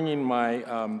be bringing my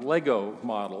Lego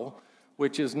model,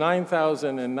 which is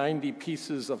 9,090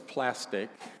 pieces of plastic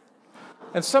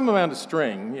and some amount of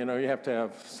string. You have to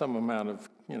have some amount of,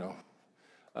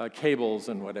 cables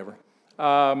and whatever.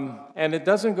 And it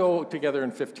doesn't go together in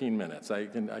 15 minutes. I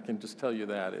can just tell you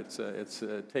that.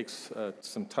 It takes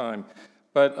some time.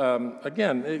 But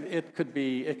again, it could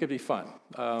be fun.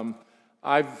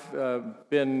 I've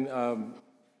been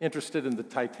interested in the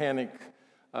Titanic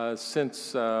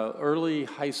since early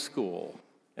high school.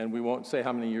 And we won't say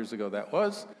how many years ago that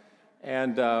was,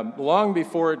 and long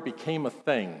before it became a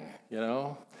thing,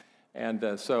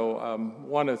 And so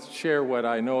want to share what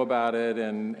I know about it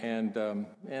and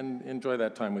enjoy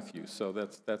that time with you. So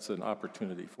that's an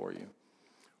opportunity for you.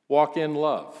 Walk in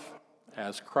love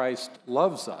as Christ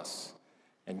loves us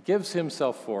and gives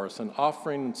himself for us, an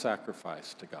offering and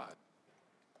sacrifice to God.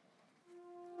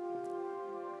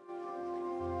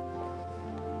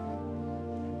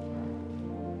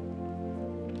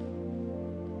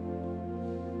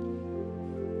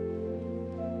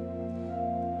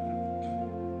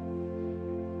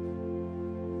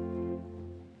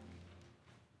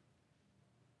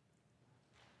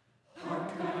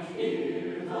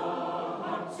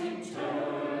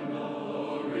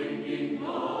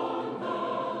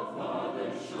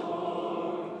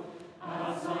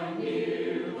 I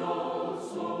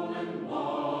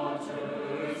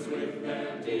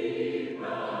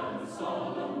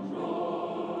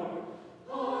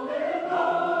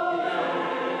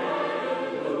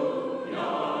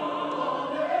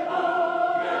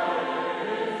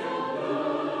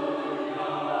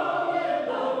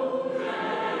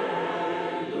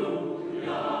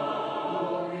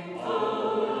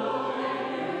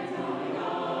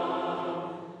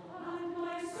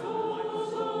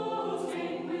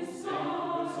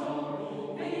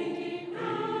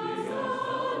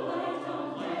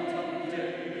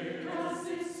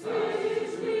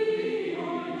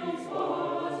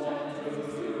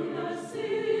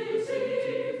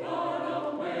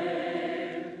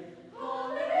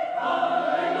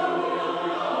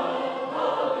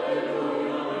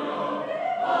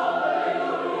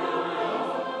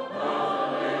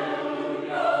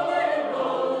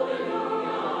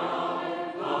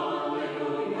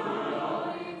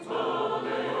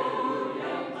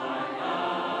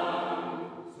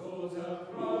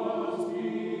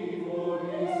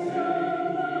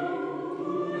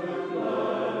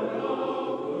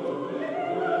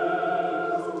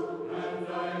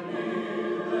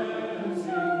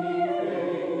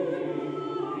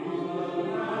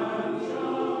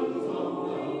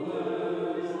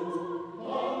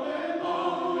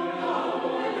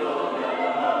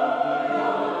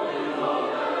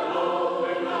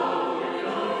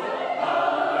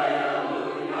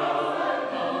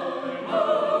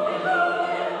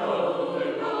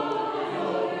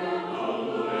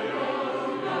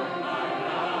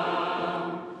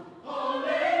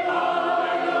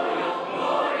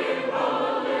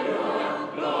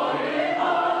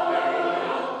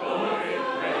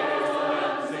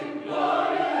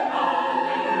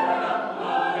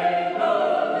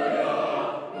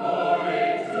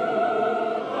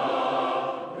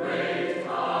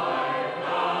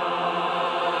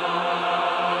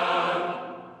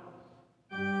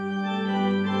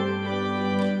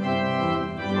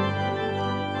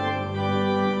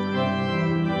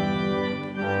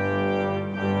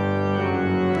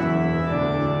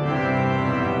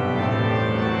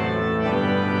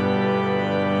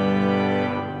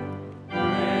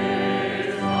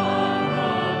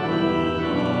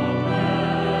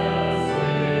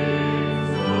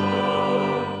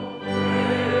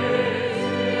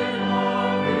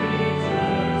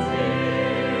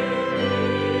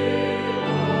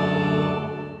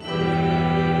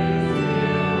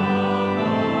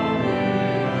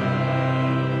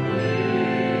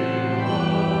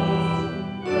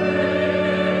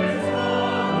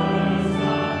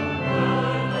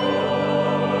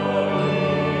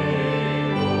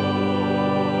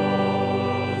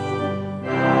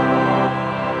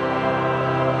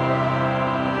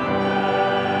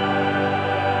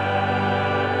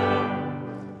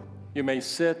You may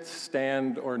sit,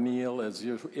 stand, or kneel as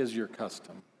is your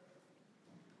custom.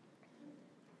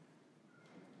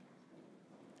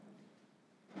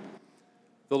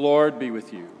 The Lord be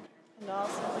with you. And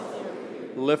also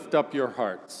with you. Lift up your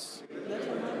hearts.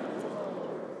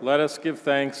 Let us give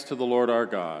thanks to the Lord our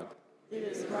God. It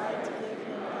is right to give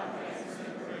him thanks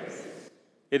and praise.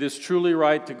 It is truly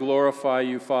right to glorify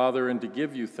you, Father, and to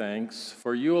give you thanks,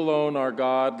 for you alone are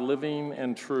God, living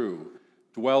and true,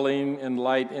 dwelling in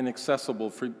light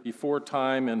inaccessible before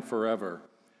time and forever.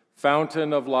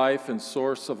 Fountain of life and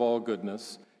source of all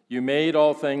goodness, you made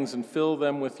all things and fill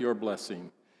them with your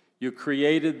blessing. You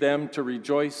created them to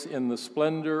rejoice in the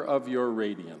splendor of your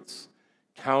radiance.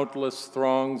 Countless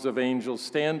throngs of angels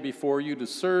stand before you to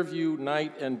serve you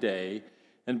night and day,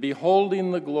 and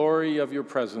beholding the glory of your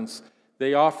presence,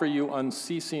 they offer you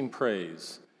unceasing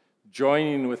praise.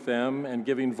 Joining with them and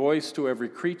giving voice to every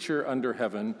creature under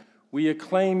heaven, we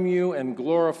acclaim you and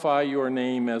glorify your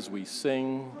name as we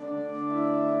sing.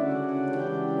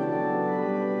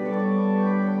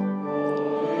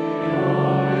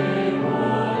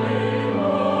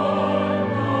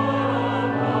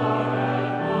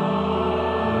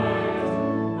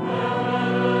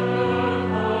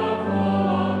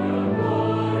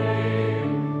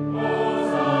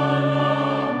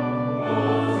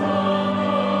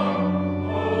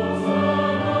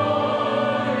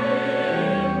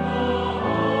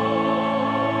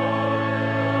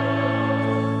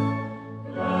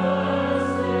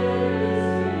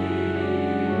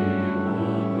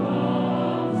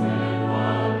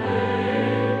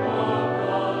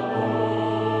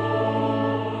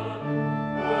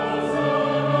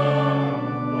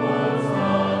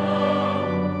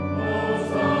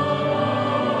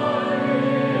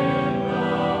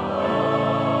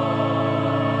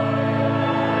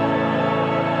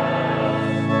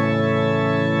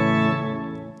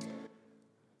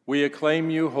 We acclaim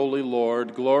you, Holy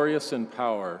Lord, glorious in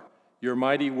power. Your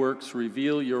mighty works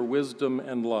reveal your wisdom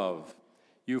and love.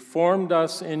 You formed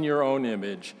us in your own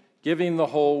image, giving the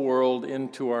whole world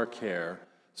into our care,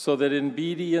 so that in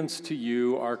obedience to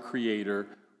you, our Creator,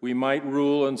 we might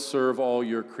rule and serve all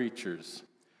your creatures.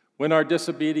 When our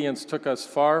disobedience took us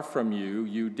far from you,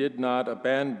 you did not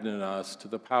abandon us to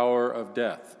the power of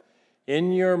death.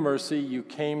 In your mercy, you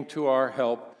came to our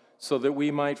help so that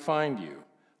we might find you.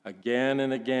 Again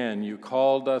and again, you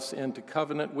called us into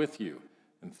covenant with you,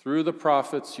 and through the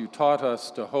prophets, you taught us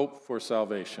to hope for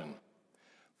salvation.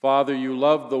 Father, you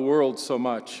loved the world so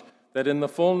much that in the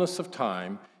fullness of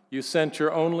time, you sent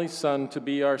your only Son to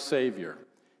be our Savior.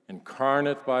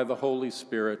 Incarnate by the Holy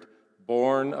Spirit,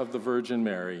 born of the Virgin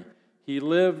Mary, he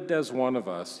lived as one of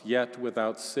us, yet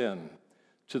without sin.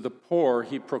 To the poor,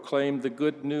 he proclaimed the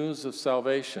good news of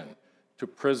salvation, to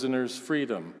prisoners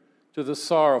freedom, to the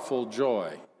sorrowful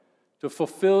joy. To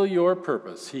fulfill your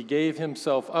purpose, he gave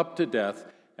himself up to death,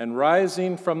 and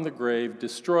rising from the grave,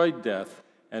 destroyed death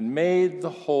and made the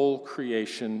whole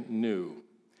creation new.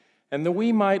 And that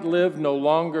we might live no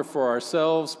longer for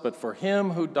ourselves, but for him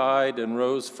who died and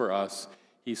rose for us,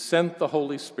 he sent the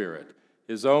Holy Spirit,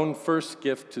 his own first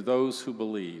gift to those who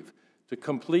believe, to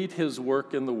complete his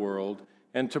work in the world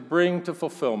and to bring to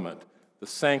fulfillment the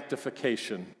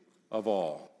sanctification of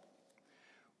all.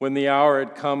 When the hour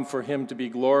had come for him to be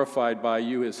glorified by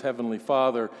you, his heavenly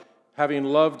Father, having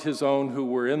loved his own who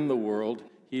were in the world,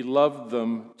 he loved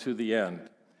them to the end.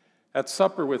 At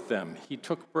supper with them, he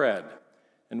took bread,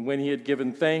 and when he had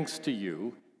given thanks to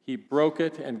you, he broke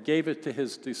it and gave it to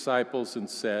his disciples and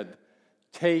said,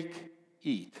 "Take,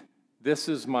 eat. This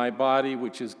is my body,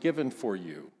 which is given for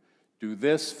you. Do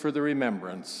this for the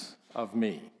remembrance of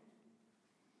me."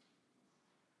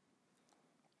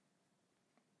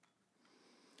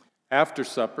 After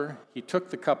supper, he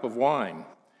took the cup of wine,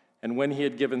 and when he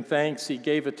had given thanks, he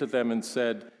gave it to them and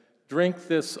said, "Drink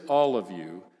this, all of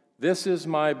you. This is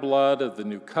my blood of the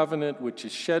new covenant, which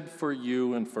is shed for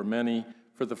you and for many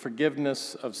for the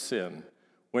forgiveness of sin.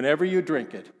 Whenever you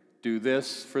drink it, do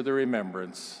this for the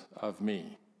remembrance of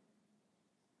me."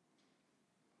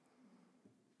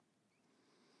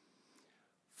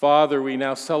 Father, we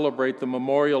now celebrate the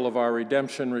memorial of our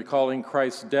redemption, recalling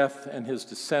Christ's death and his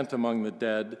descent among the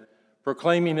dead,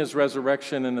 proclaiming his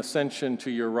resurrection and ascension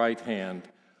to your right hand,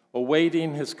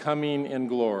 awaiting his coming in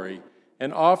glory,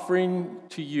 and offering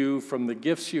to you from the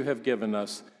gifts you have given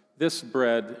us this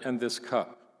bread and this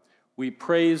cup. We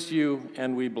praise you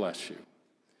and we bless you.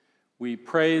 We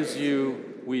praise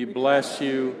you, we bless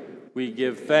you, we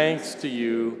give thanks to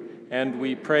you, and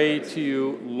we pray to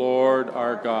you, Lord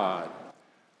our God.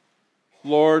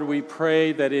 Lord, we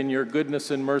pray that in your goodness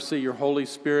and mercy, your Holy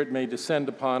Spirit may descend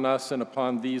upon us and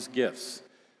upon these gifts.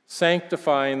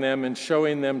 sanctifying them and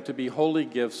showing them to be holy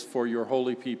gifts for your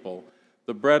holy people,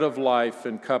 the bread of life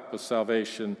and cup of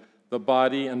salvation, the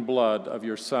body and blood of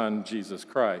your Son, Jesus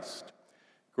Christ.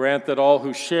 Grant that all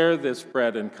who share this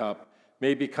bread and cup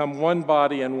may become one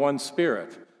body and one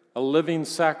spirit, a living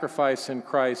sacrifice in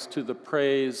Christ to the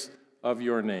praise of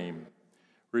your name.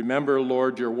 Remember,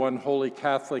 Lord, your one holy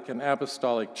Catholic and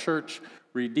apostolic church,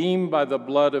 redeemed by the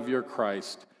blood of your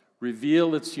Christ.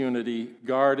 Reveal its unity,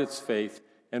 guard its faith,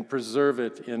 and preserve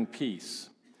it in peace.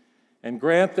 And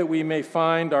grant that we may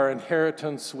find our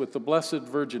inheritance with the Blessed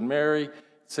Virgin Mary,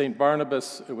 Saint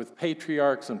Barnabas, with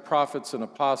patriarchs and prophets and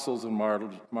apostles and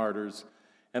martyrs,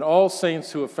 and all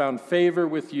saints who have found favor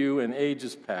with you in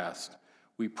ages past.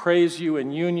 We praise you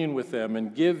in union with them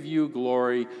and give you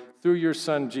glory through your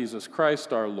Son, Jesus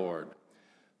Christ our Lord.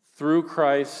 Through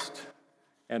Christ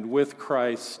and with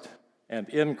Christ and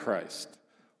in Christ,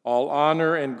 all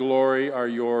honor and glory are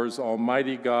yours,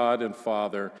 Almighty God and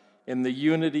Father, in the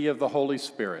unity of the Holy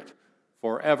Spirit,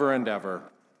 forever and ever.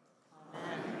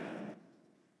 Amen.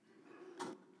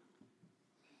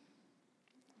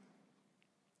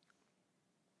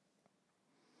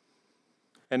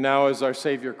 And now, as our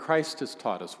Savior Christ has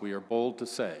taught us, we are bold to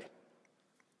say,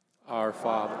 Our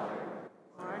Father,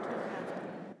 who art in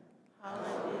heaven,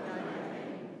 hallowed be thy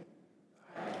name.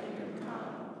 Thy kingdom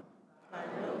come, thy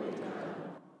will be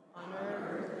done, on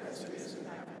earth as it is in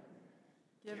heaven.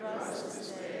 Give us this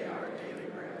day our daily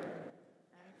bread,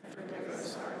 and forgive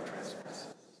us our trespasses,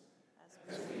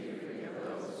 as we forgive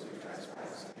those who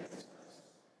trespass against us.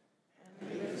 And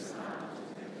lead us not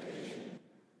into temptation,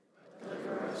 but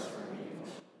deliver us from evil.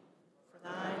 For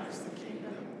thine is the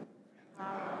kingdom,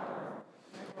 power,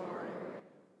 and glory,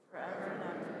 forever and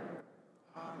ever.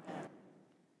 Amen.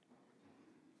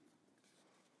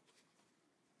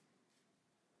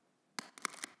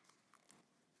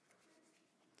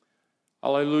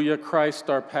 Alleluia, Christ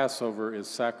our Passover is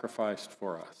sacrificed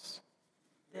for us.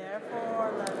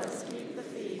 Therefore, let us keep the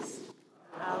feast.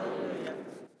 Alleluia.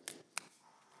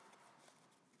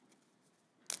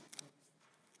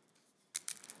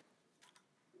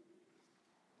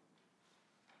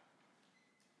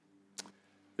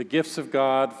 The gifts of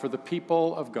God for the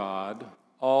people of God,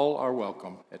 all are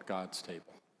welcome at God's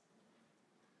table.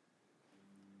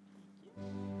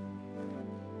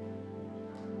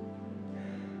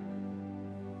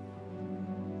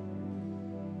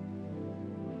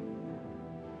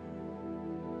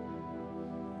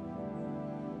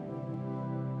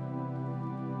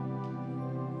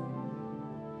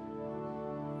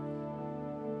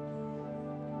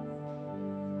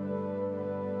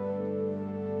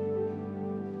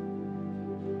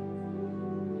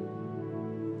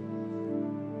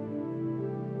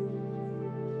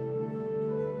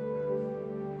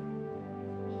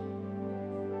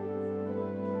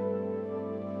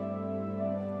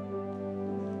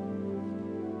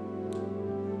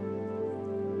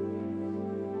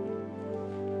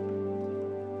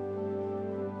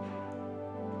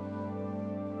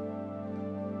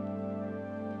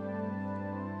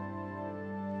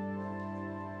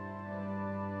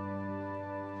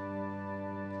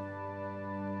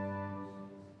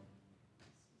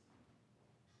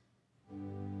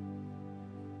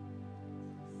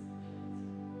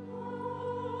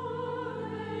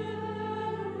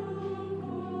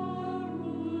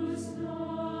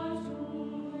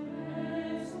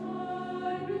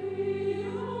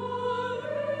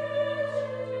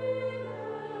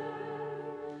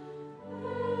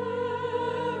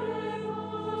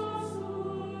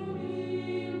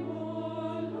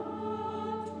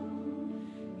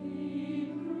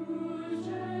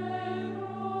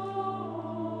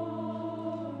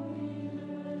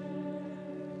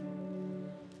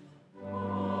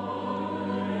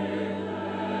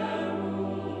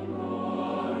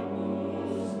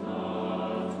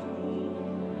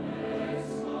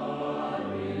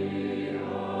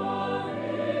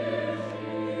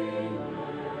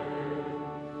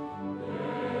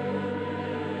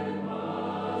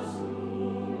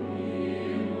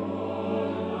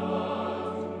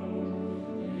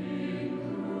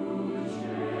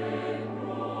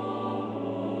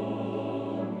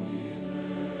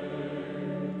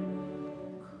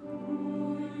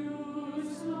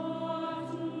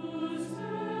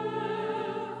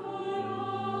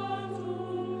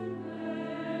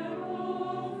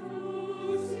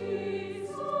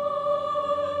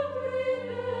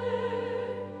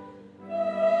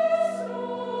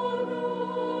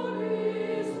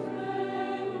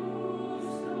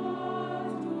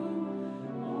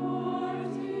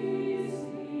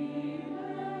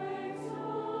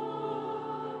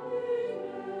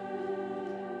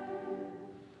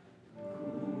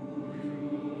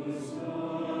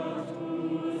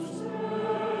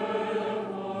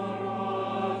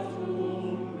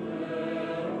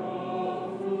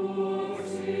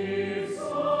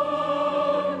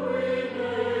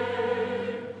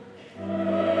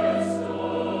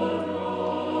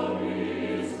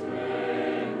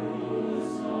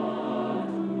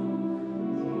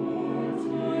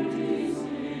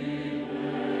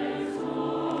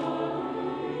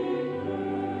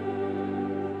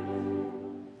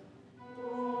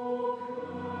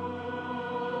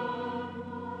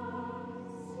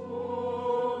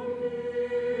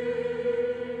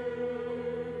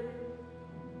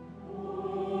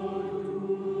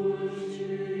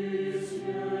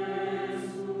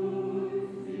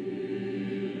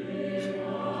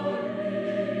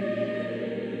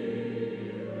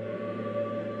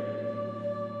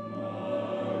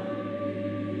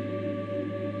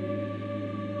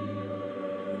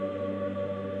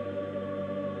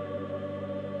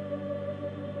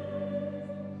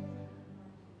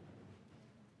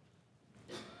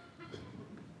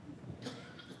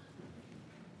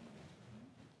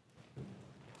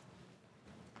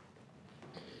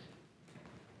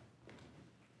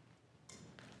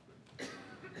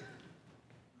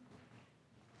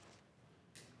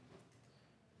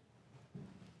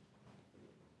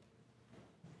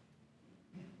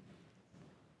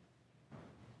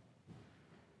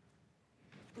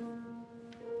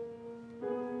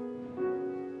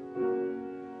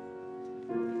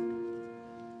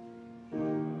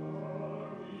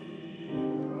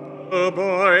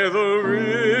 By the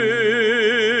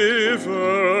river,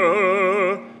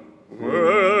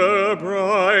 where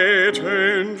bright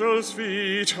angels'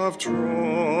 feet have trod,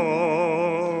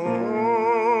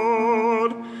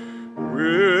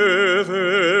 with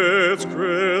its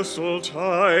crystal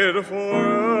tide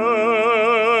forever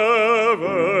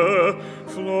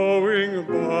flowing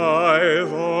by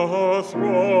the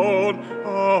throne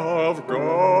of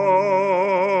God.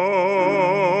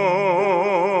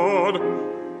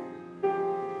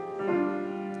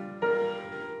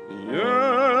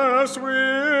 Yes,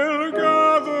 we'll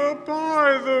gather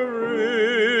by the river,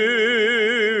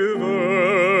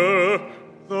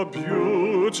 the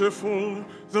beautiful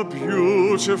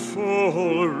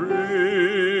river.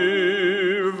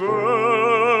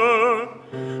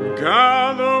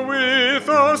 Gather with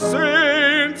the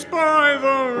saints by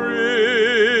the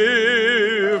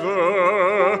river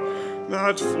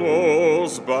that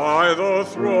flows by the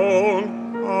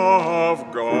throne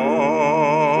of God.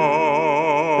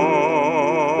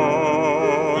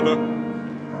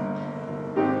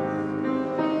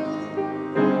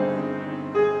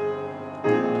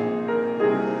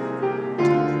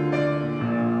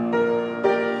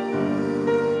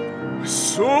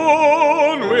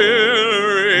 Soon we'll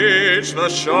reach the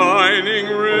shining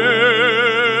river.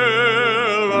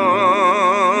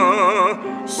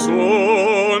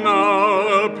 Soon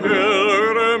our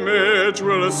pilgrimage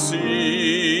will cease.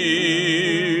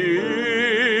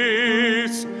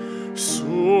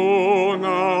 Soon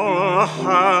our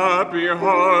happy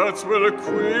hearts will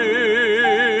quiver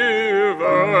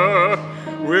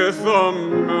with the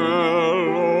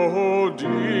melody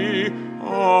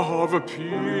of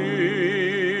peace.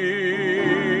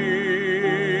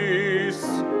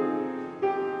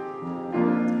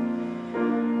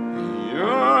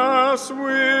 Yes,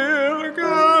 we'll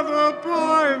gather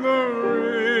by the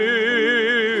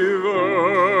river,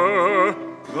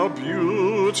 the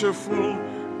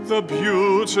beautiful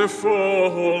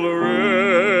river.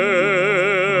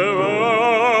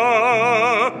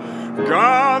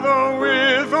 Gather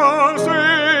with our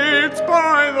saints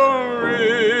by the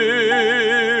river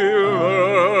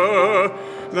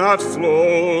that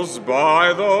flows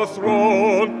by the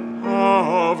throne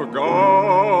of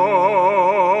God,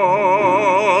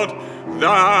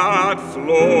 that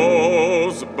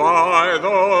flows by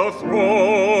the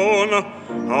throne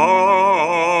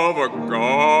of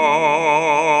God.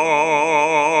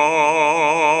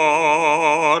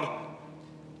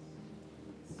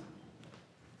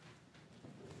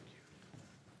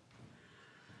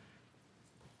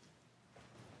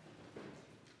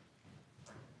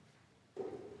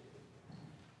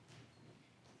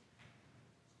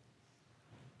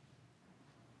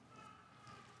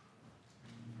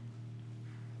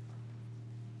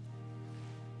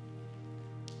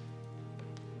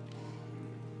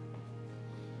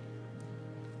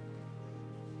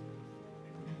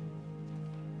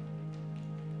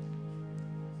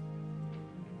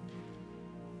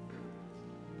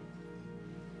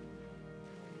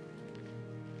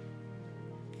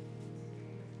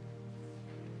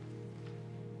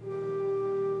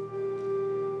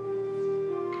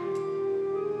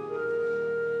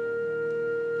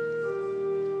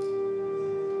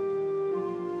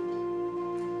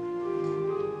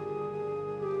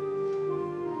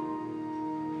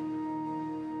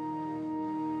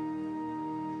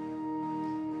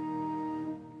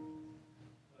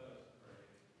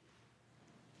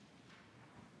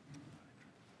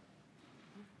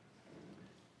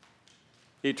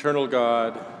 Eternal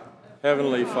God,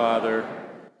 Heavenly Father,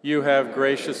 you have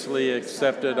graciously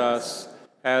accepted us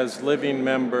as living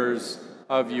members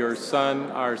of your Son,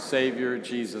 our Savior,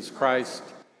 Jesus Christ,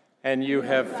 and you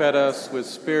have fed us with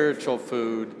spiritual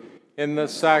food in the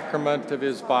sacrament of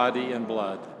his body and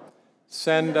blood.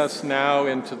 Send us now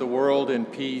into the world in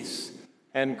peace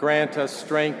and grant us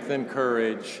strength and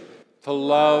courage to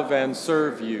love and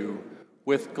serve you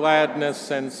with gladness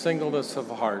and singleness of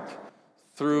heart,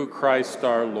 through Christ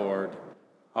our Lord.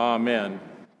 Amen.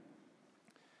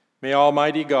 May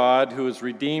Almighty God, who has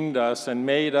redeemed us and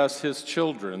made us his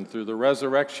children through the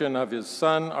resurrection of his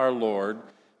Son, our Lord,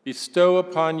 bestow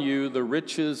upon you the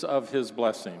riches of his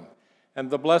blessing. And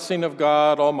the blessing of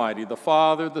God Almighty, the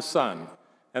Father, the Son,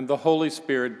 and the Holy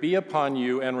Spirit be upon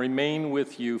you and remain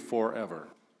with you forever.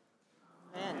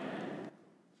 Amen.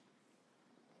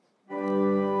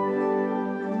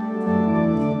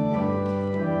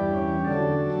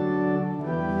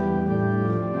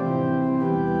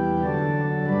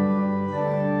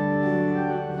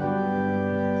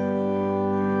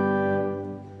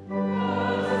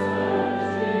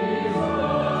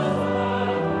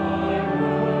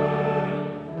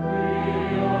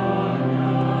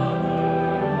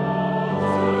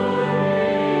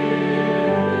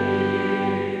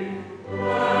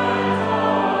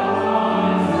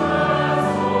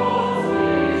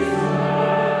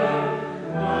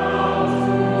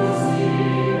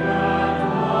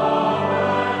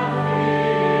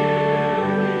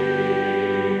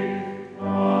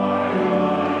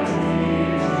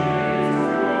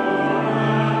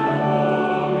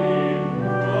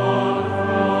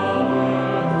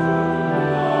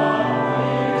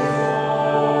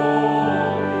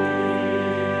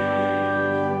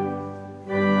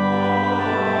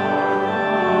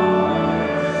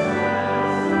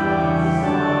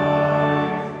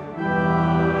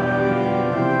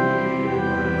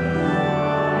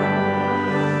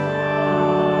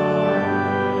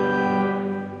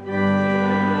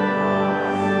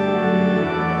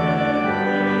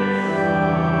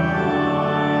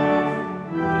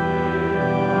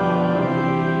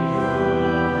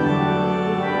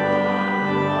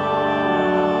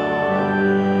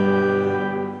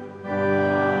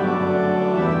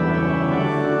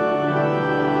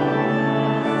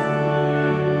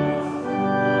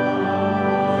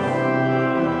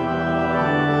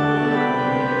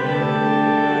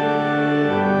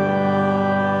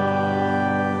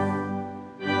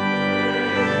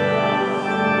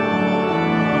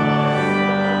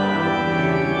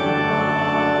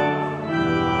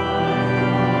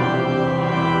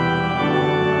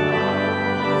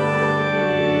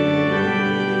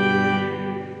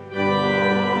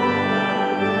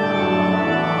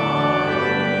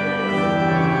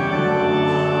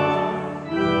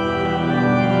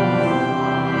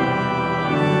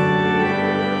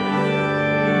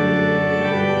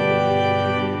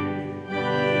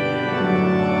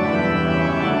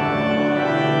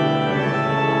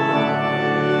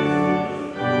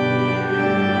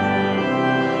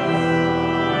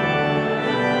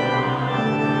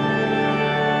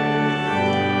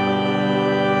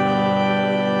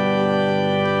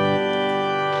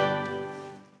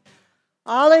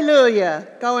 Hallelujah.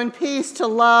 Go in peace to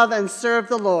love and serve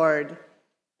the Lord.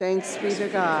 Thanks be to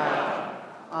God.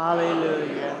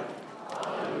 Hallelujah.